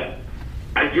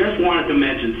 I just wanted to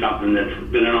mention something that's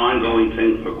been an ongoing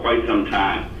thing for quite some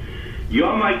time.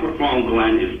 Your microphone,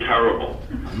 Glenn, is terrible.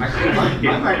 My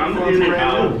microphone's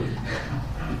brand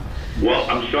new. Well,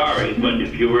 I'm sorry, but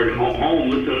if you were at home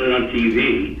listening on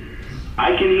TV,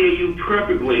 I can hear you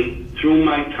perfectly through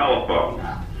my telephone.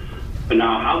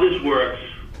 Now, how this works,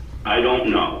 I don't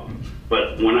know.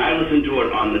 But when I listen to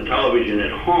it on the television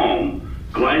at home,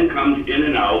 Glenn comes in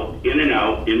and out, in and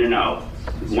out, in and out.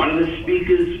 One of the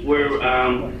speakers where,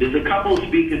 there's a couple of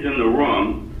speakers in the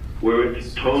room where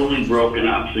it's totally broken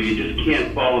up, so you just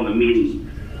can't follow the meeting.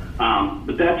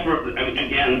 But that's for,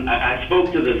 again, I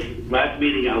spoke to this last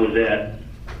meeting I was at.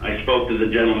 I spoke to the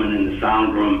gentleman in the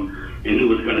sound room, and he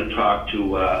was going to talk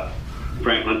to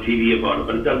Franklin TV about it,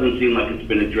 but it doesn't seem like it's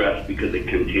been addressed because it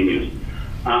continues.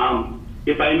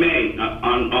 If I may,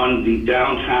 on the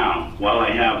downtown, while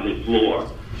I have the floor,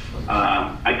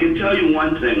 I can tell you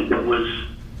one thing that was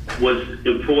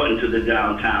important to the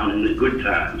downtown in the good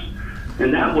times,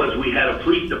 and that was we had a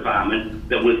police department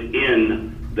that was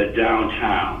in the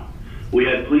downtown. We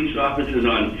had police officers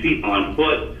on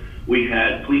foot. We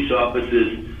had police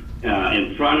officers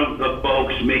in front of the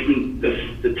folks, making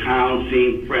the town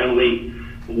seem friendly,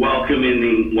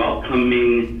 welcoming,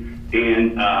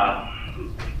 and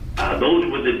those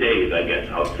were the days, I guess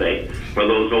I'll say, for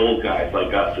those old guys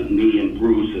like us and me and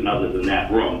Bruce and others in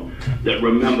that room that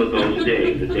remember those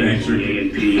days, the days of the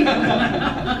A&P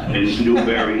and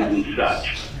Newberries and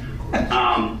such.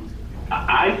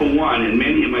 I, for one, and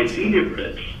many of my senior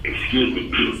friends,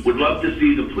 would love to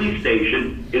see the police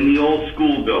station in the old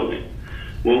school building.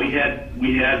 Well, we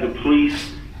had the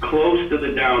police close to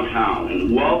the downtown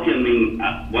and welcoming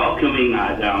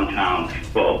our downtown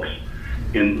folks.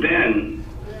 And then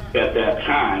at that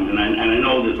time, and I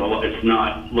know there's a lot, it's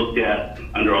not looked at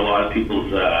under a lot of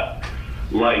people's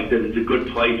light that it's a good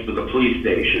place for the police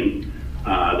station.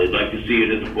 They'd like to see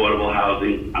it as affordable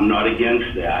housing. I'm not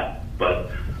against that,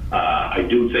 but I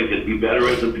do think it'd be better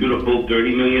as a beautiful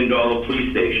 $30 million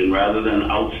police station rather than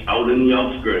out in the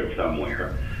outskirts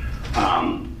somewhere.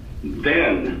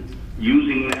 Then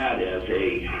using that as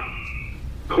a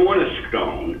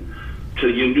cornerstone to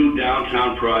your new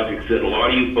downtown projects that a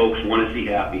lot of you folks want to see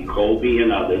happy, Colby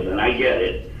and others, and I get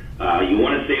it. You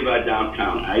want to save our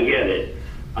downtown, I get it.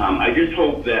 I just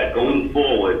hope that going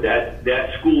forward,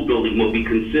 that school building will be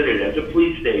considered as a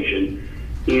police station,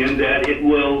 and that it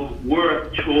will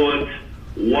work towards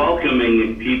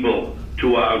welcoming people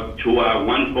to our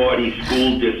 140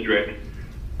 school district,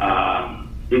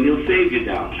 and you'll save your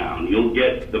downtown. You'll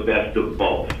get the best of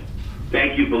both.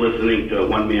 Thank you for listening to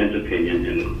one man's opinion,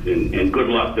 and good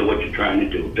luck to what you're trying to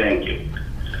do. Thank you.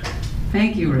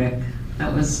 Thank you, Rick.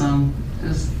 That was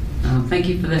thank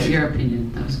you for your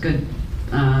opinion. That was good.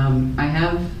 I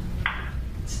have,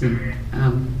 let's see,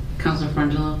 Councilor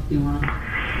Frangillo, you want to?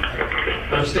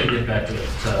 I was going to get back to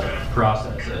the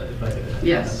process, if I could.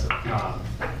 Yes.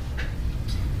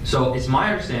 So it's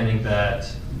my understanding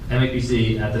that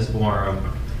MAPC at this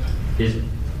forum is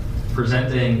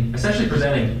essentially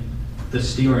presenting the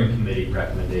steering committee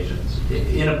recommendations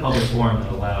in a public forum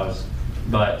that allows,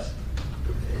 but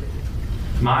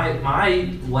my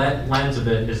lens of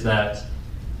it is that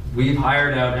we've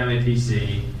hired out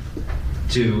MAPC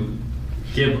to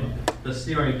give the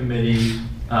steering committee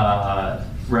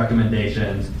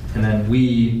recommendations, and then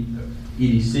we,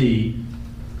 EDC,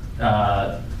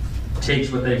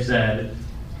 takes what they've said,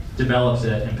 develops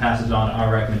it, and passes on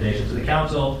our recommendations to the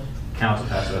council. Council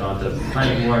passes it on to the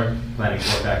planning board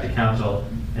back to council,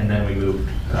 and then we move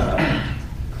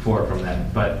forward from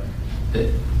there. But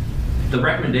the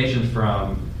recommendations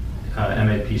from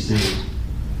MAPC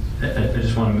I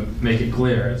just want to make it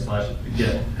clear, /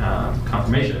 get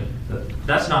confirmation, that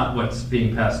that's not what's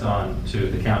being passed on to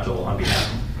the council on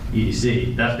behalf of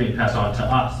EDC. That's being passed on to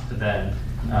us to then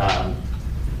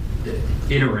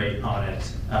iterate on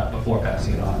it before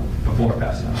passing on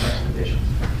recommendations.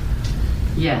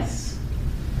 Yes.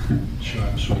 Short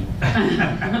and sweet.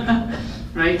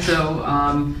 Right, so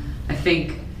I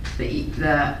think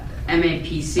the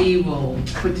MAPC will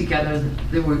put together,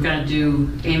 that we're gonna do,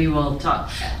 Amy will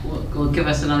give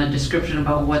us another description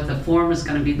about what the form is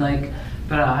gonna be like,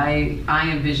 but I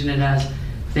envision it as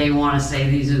they wanna say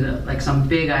these are like some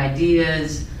big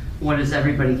ideas, what does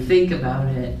everybody think about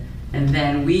it? And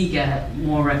then we get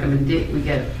more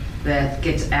that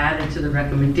gets added to the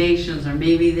recommendations, or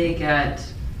maybe they get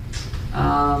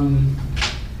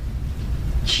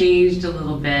changed a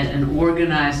little bit and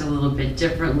organized a little bit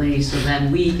differently, so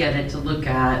then we get it to look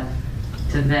at,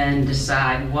 to then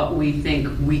decide what we think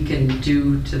we can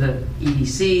do to the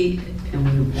EDC, and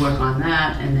we work on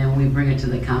that, and then we bring it to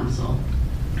the council.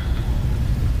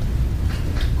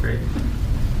 Great.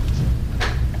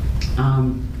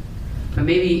 But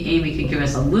maybe Amy could give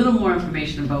us a little more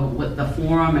information about what the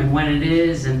forum and when it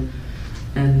is, and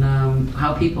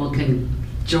how people can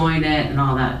join it and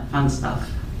all that fun stuff.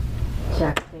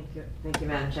 Sure, thank you,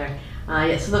 Madam Chair.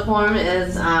 Yes, so the forum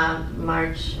is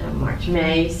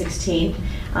May 16th.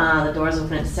 The doors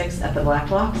open at 6 at the Black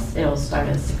Box. It will start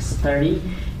at 6:30.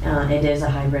 It is a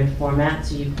hybrid format,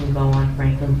 so you can go on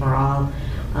Franklin for All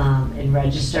and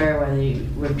register,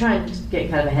 we're trying to get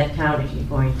kind of a head count if you're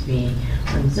going to be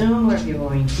on Zoom or if you're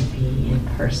going to be in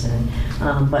person.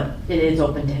 But it is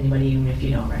open to anybody even if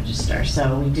you don't register.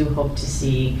 So we do hope to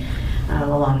see a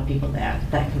lot of people there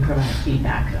that can provide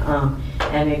feedback.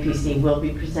 MAPC will be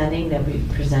presenting. They'll be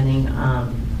presenting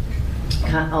an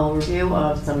overview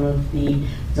of some of the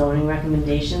zoning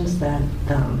recommendations that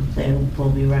they will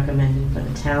be recommending for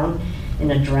the town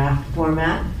in a draft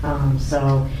format.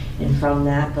 And from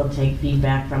that, they'll take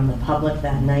feedback from the public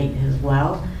that night as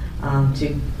well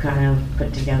to kind of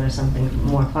put together something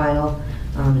more final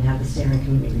and have the steering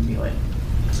committee review it.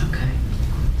 Okay.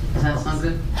 Does that sound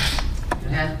good?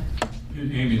 Yeah.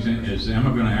 Amy, is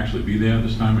Emma going to actually be there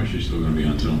this time, or is she still going to be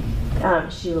on Zoom?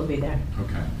 She will be there.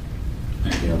 Okay.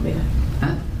 Thank She will be there.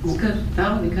 That's good.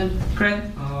 That'll be good. Craig?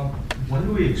 When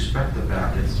do we expect it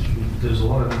back? There's a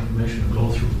lot of information to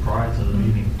go through prior to the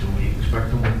meeting. Do we expect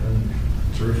them within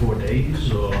 3 or 4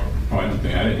 days, or? Oh, I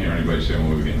didn't hear anybody say when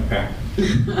we were getting the pack.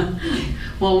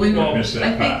 Well, I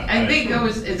think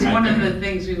it's one of the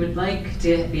things we would like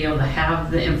to be able to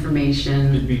have the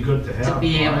information. It'd be good to have. To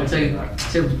be able to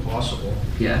if possible.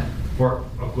 Yeah. Work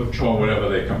a good chunk. Or whatever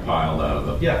they compiled out of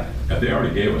the. Yeah. They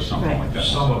already gave us something Right. like that.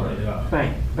 Some of it,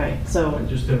 yeah. Right. So I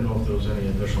just didn't know if there was any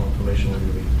additional information we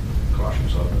would be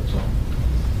cautious of, that's all.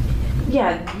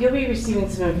 yeah, you'll be receiving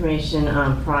some information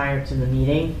prior to the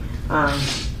meeting.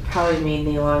 Probably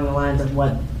mainly along the lines of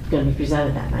what's going to be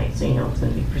presented that night, so you know what's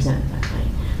going to be presented that night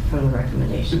from the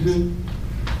recommendations.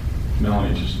 Mm-hmm.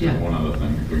 Melanie, just one other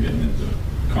thing before getting into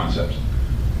concepts.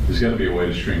 There's got to be a way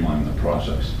to streamline the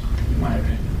process, in my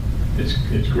opinion.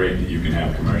 It's great that you can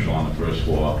have commercial on the first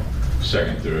floor,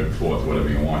 second, third, fourth, whatever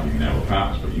you want. You can have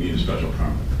apartments, but you need a special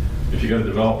permit. If you got a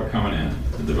developer coming in,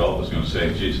 the developer's going to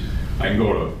say, geez, I can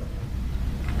go to,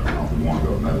 I don't know if we want to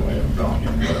go to Medway or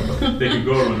Bellingham, whatever, but they can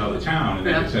go to another town and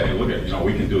they can say, hey, look at,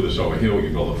 we can do this over here. We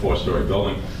can build a 4-story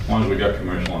building. As long as we got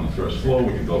commercial on the first floor,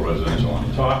 we can build residential on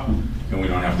the top, and we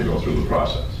don't have to go through the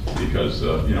process because,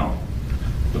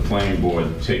 the planning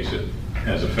board takes it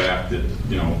as a fact that,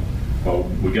 well,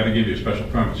 we got to give you a special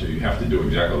permit, so you have to do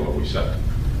exactly what we said.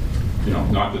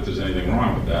 Not that there's anything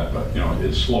wrong with that, but,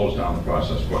 it slows down the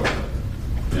process quite a bit.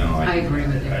 I agree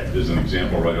with you. There's an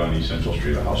example right on East Central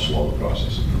Street of how slow the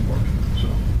process has been working, so,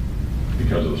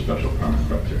 because of the special permit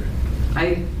criteria.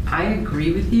 I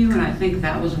agree with you, and I think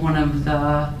that was one of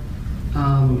the,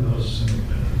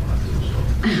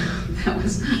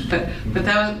 but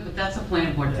that's a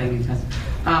planning board thing, because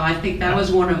I think that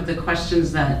was one of the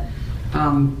questions that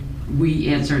we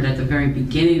answered at the very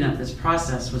beginning of this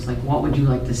process, was like, what would you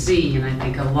like to see? And I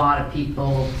think a lot of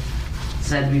people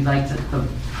said we'd like the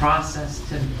process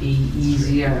to be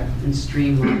easier and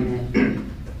streamline it,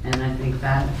 and I think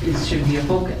that should be a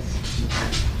focus.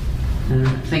 And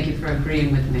thank you for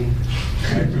agreeing with me.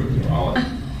 I agree with you all.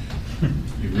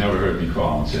 You've never heard me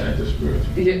call and say I disagree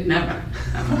with you. Never.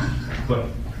 But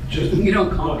just. You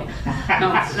don't call me.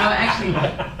 No, actually,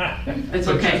 it's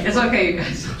okay. It's okay, you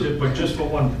guys. But just for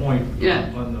one point,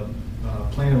 on the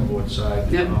planning board side,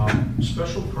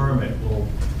 special permit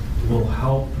will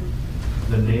help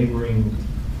the neighboring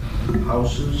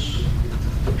houses,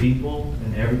 the people,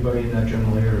 and everybody in that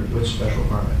general area with special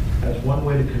permit. That's one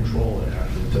way to control it,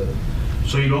 actually,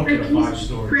 so you don't get a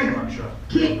five-story Greg, structure.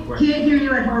 Can't hear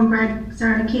you at home, Greg.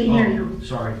 Sorry, can't hear you. Oh,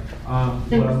 sorry.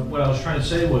 What I was trying to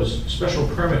say was, special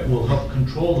permit will help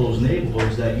control those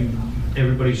neighborhoods that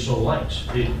everybody so likes.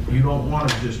 You don't want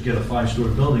to just get a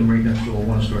five-story building right next to a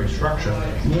one-story structure.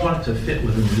 You want it to fit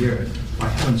within the area. By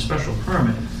having special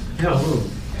permit, we'll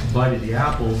bite of the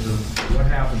apple to what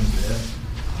happens there,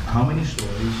 how many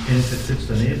stories, and if it fits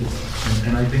the neighborhood.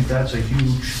 And I think that's a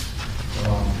huge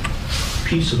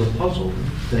piece of the puzzle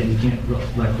that you can't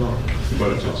let go.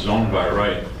 But if it's zoned by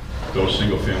right, those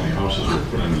single-family houses were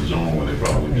put in the zone where they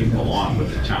probably didn't belong, but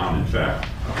the town, in fact,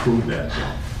 approved that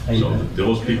zone. So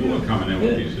those people who are coming in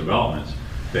with these developments,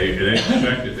 they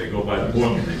expect it, they go by the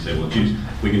book and they say, well, geez,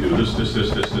 we can do this, this,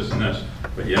 this, this, this, and this,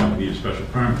 but yeah, we need a special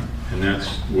permit. And that's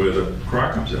where the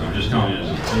crack comes in. I'm just telling you.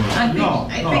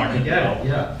 I get it,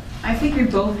 yeah. I think we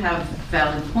both have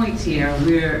valid points here.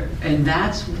 And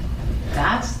that's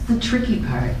the tricky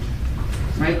part,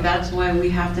 right? That's why we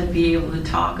have to be able to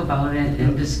talk about it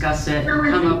and discuss it. No,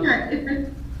 I think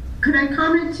that, could I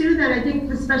comment too, that I think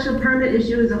the special permit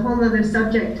issue is a whole other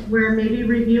subject, where maybe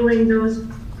reviewing those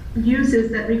uses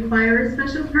that require a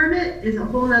special permit is a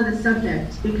whole other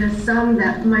subject, because some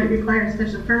that might require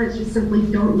special permits just simply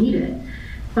don't need it.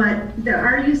 But there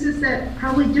are uses that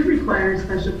probably do require a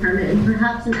special permit, and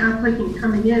perhaps an applicant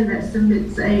coming in that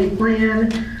submits a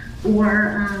plan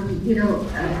or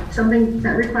something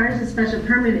that requires a special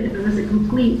permit, if it was a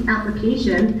complete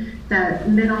application that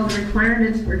met all the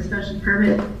requirements for a special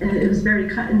permit and it was very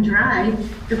cut and dry,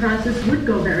 the process would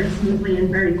go very smoothly and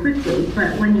very quickly.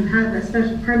 But when you have a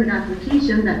special permit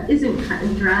application that isn't cut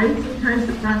and dry, sometimes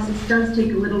the process does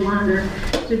take a little longer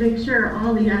to make sure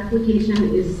all the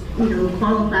application is,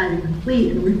 qualified and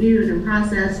complete and reviewed and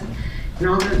processed, and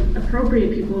all the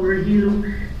appropriate people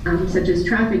review, such as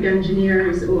traffic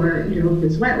engineers, or, if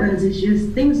there's wetlands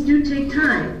issues. Things do take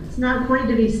time. It's not going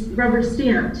to be rubber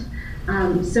stamped.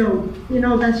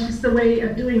 That's just the way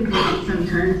of doing things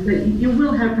sometimes. But you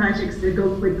will have projects that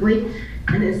go quickly,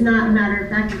 and it's not a matter of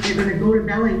fact that they're going to go to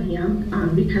Bellingham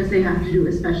because they have to do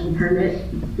a special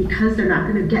permit, because they're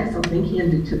not going to get something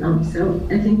handed to them. So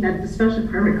I think that the special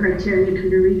permit criteria can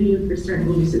be reviewed for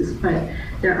certain uses, but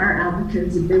there are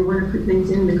applicants, if they want to put things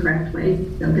in the correct way,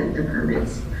 they'll get their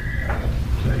permits. I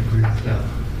agree with that.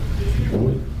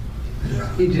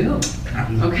 You do?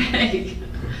 Okay.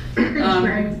 Thanks,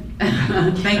 Greg.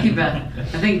 Thank you, Beth.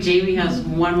 I think Jamie has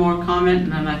one more comment,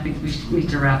 and then I think we need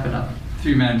to wrap it up.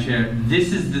 Through you, Madam Chair,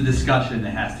 this is the discussion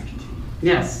that has to continue.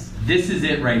 Yes. This is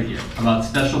it right here, about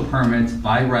special permits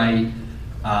by right.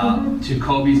 To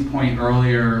Kobe's point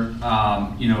earlier,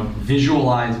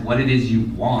 visualize what it is you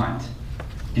want,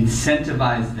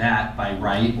 incentivize that by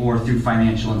right or through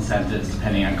financial incentives,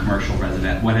 depending on commercial,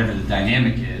 resident, whatever the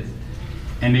dynamic is,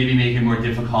 and maybe make it more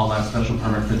difficult on special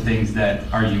permit for things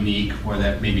that are unique or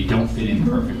that maybe don't fit in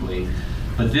perfectly.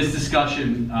 But this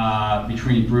discussion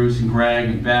between Bruce and Greg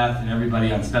and Beth and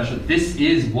everybody on special, this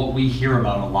is what we hear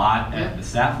about a lot at the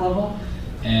staff level.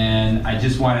 And I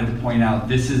just wanted to point out,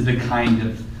 this is the kind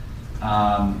of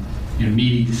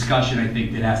meaty discussion I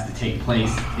think that has to take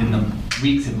place in the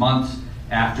weeks and months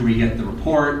after we get the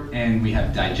report and we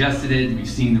have digested it and we've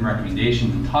seen the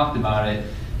recommendations and talked about it.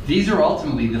 These are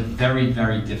ultimately the very,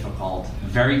 very difficult,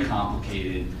 very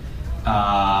complicated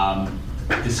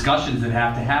discussions that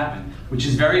have to happen, which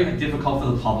is very difficult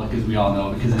for the public, as we all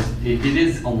know, because it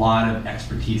is a lot of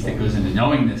expertise that goes into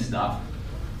knowing this stuff.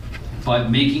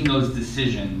 But making those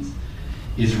decisions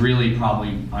is really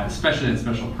probably, especially in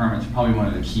special permits, probably one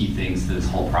of the key things to this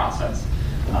whole process.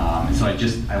 And so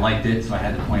I liked it, so I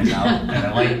had to point it out. And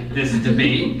I like this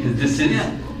debate, because this is,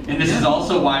 and this is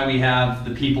also why we have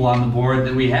the people on the board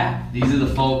that we have. These are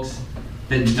the folks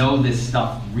that know this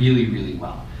stuff really, really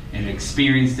well, and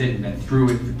experienced it and been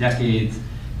through it for decades.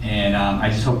 And I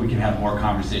just hope we can have more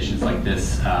conversations like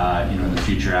this, in the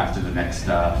future after the next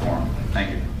forum.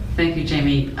 Thank you. Thank you,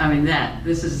 Jamie.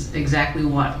 This is exactly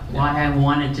why I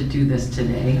wanted to do this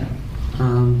today.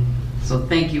 So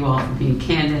thank you all for being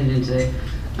candid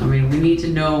we need to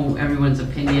know everyone's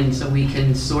opinion so we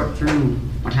can sort through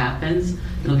what happens.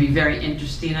 It'll be very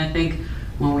interesting, I think,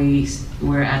 when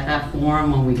we're at that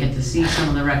forum, when we get to see some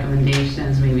of the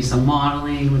recommendations, maybe some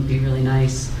modeling would be really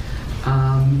nice.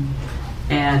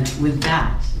 And with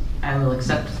that, I will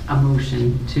accept a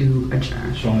motion to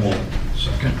adjourn. So moved.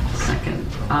 Second.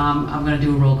 I'm going to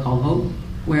do a roll call vote.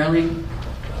 Wehrling?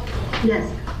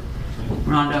 Yes.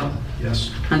 Rondo? Yes.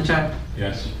 Hunchak?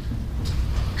 Yes.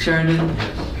 Sheridan?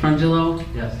 Yes. Frangillo?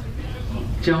 Yes.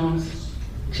 Jones?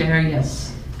 Chair,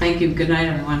 yes. Thank you. Good night,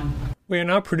 everyone. We are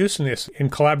now producing this in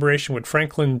collaboration with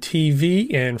Franklin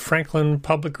TV and Franklin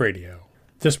Public Radio.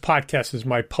 This podcast is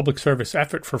my public service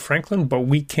effort for Franklin, but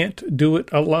we can't do it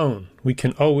alone. We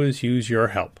can always use your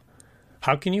help.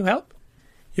 How can you help?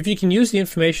 If you can use the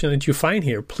information that you find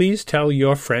here, please tell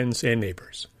your friends and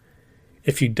neighbors.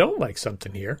 If you don't like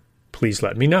something here, please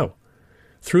let me know.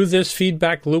 Through this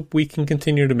feedback loop, we can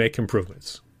continue to make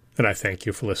improvements. And I thank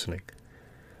you for listening.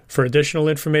 For additional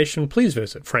information, please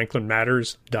visit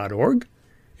franklinmatters.org.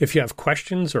 If you have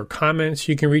questions or comments,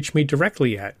 you can reach me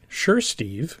directly at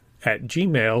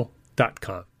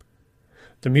suresteve@gmail.com.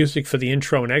 The music for the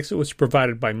intro and exit was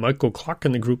provided by Michael Clark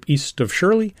and the group East of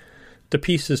Shirley. The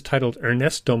piece is titled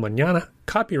Ernesto Mañana,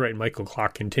 copyright Michael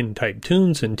Clark and Tin Type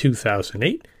Tunes in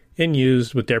 2008, and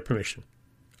used with their permission.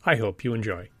 I hope you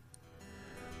enjoy.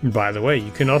 And by the way,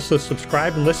 you can also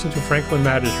subscribe and listen to Franklin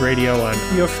Matters Radio on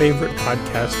your favorite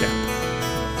podcast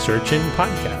app. Search in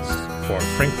podcasts for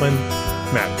Franklin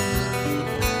Matters.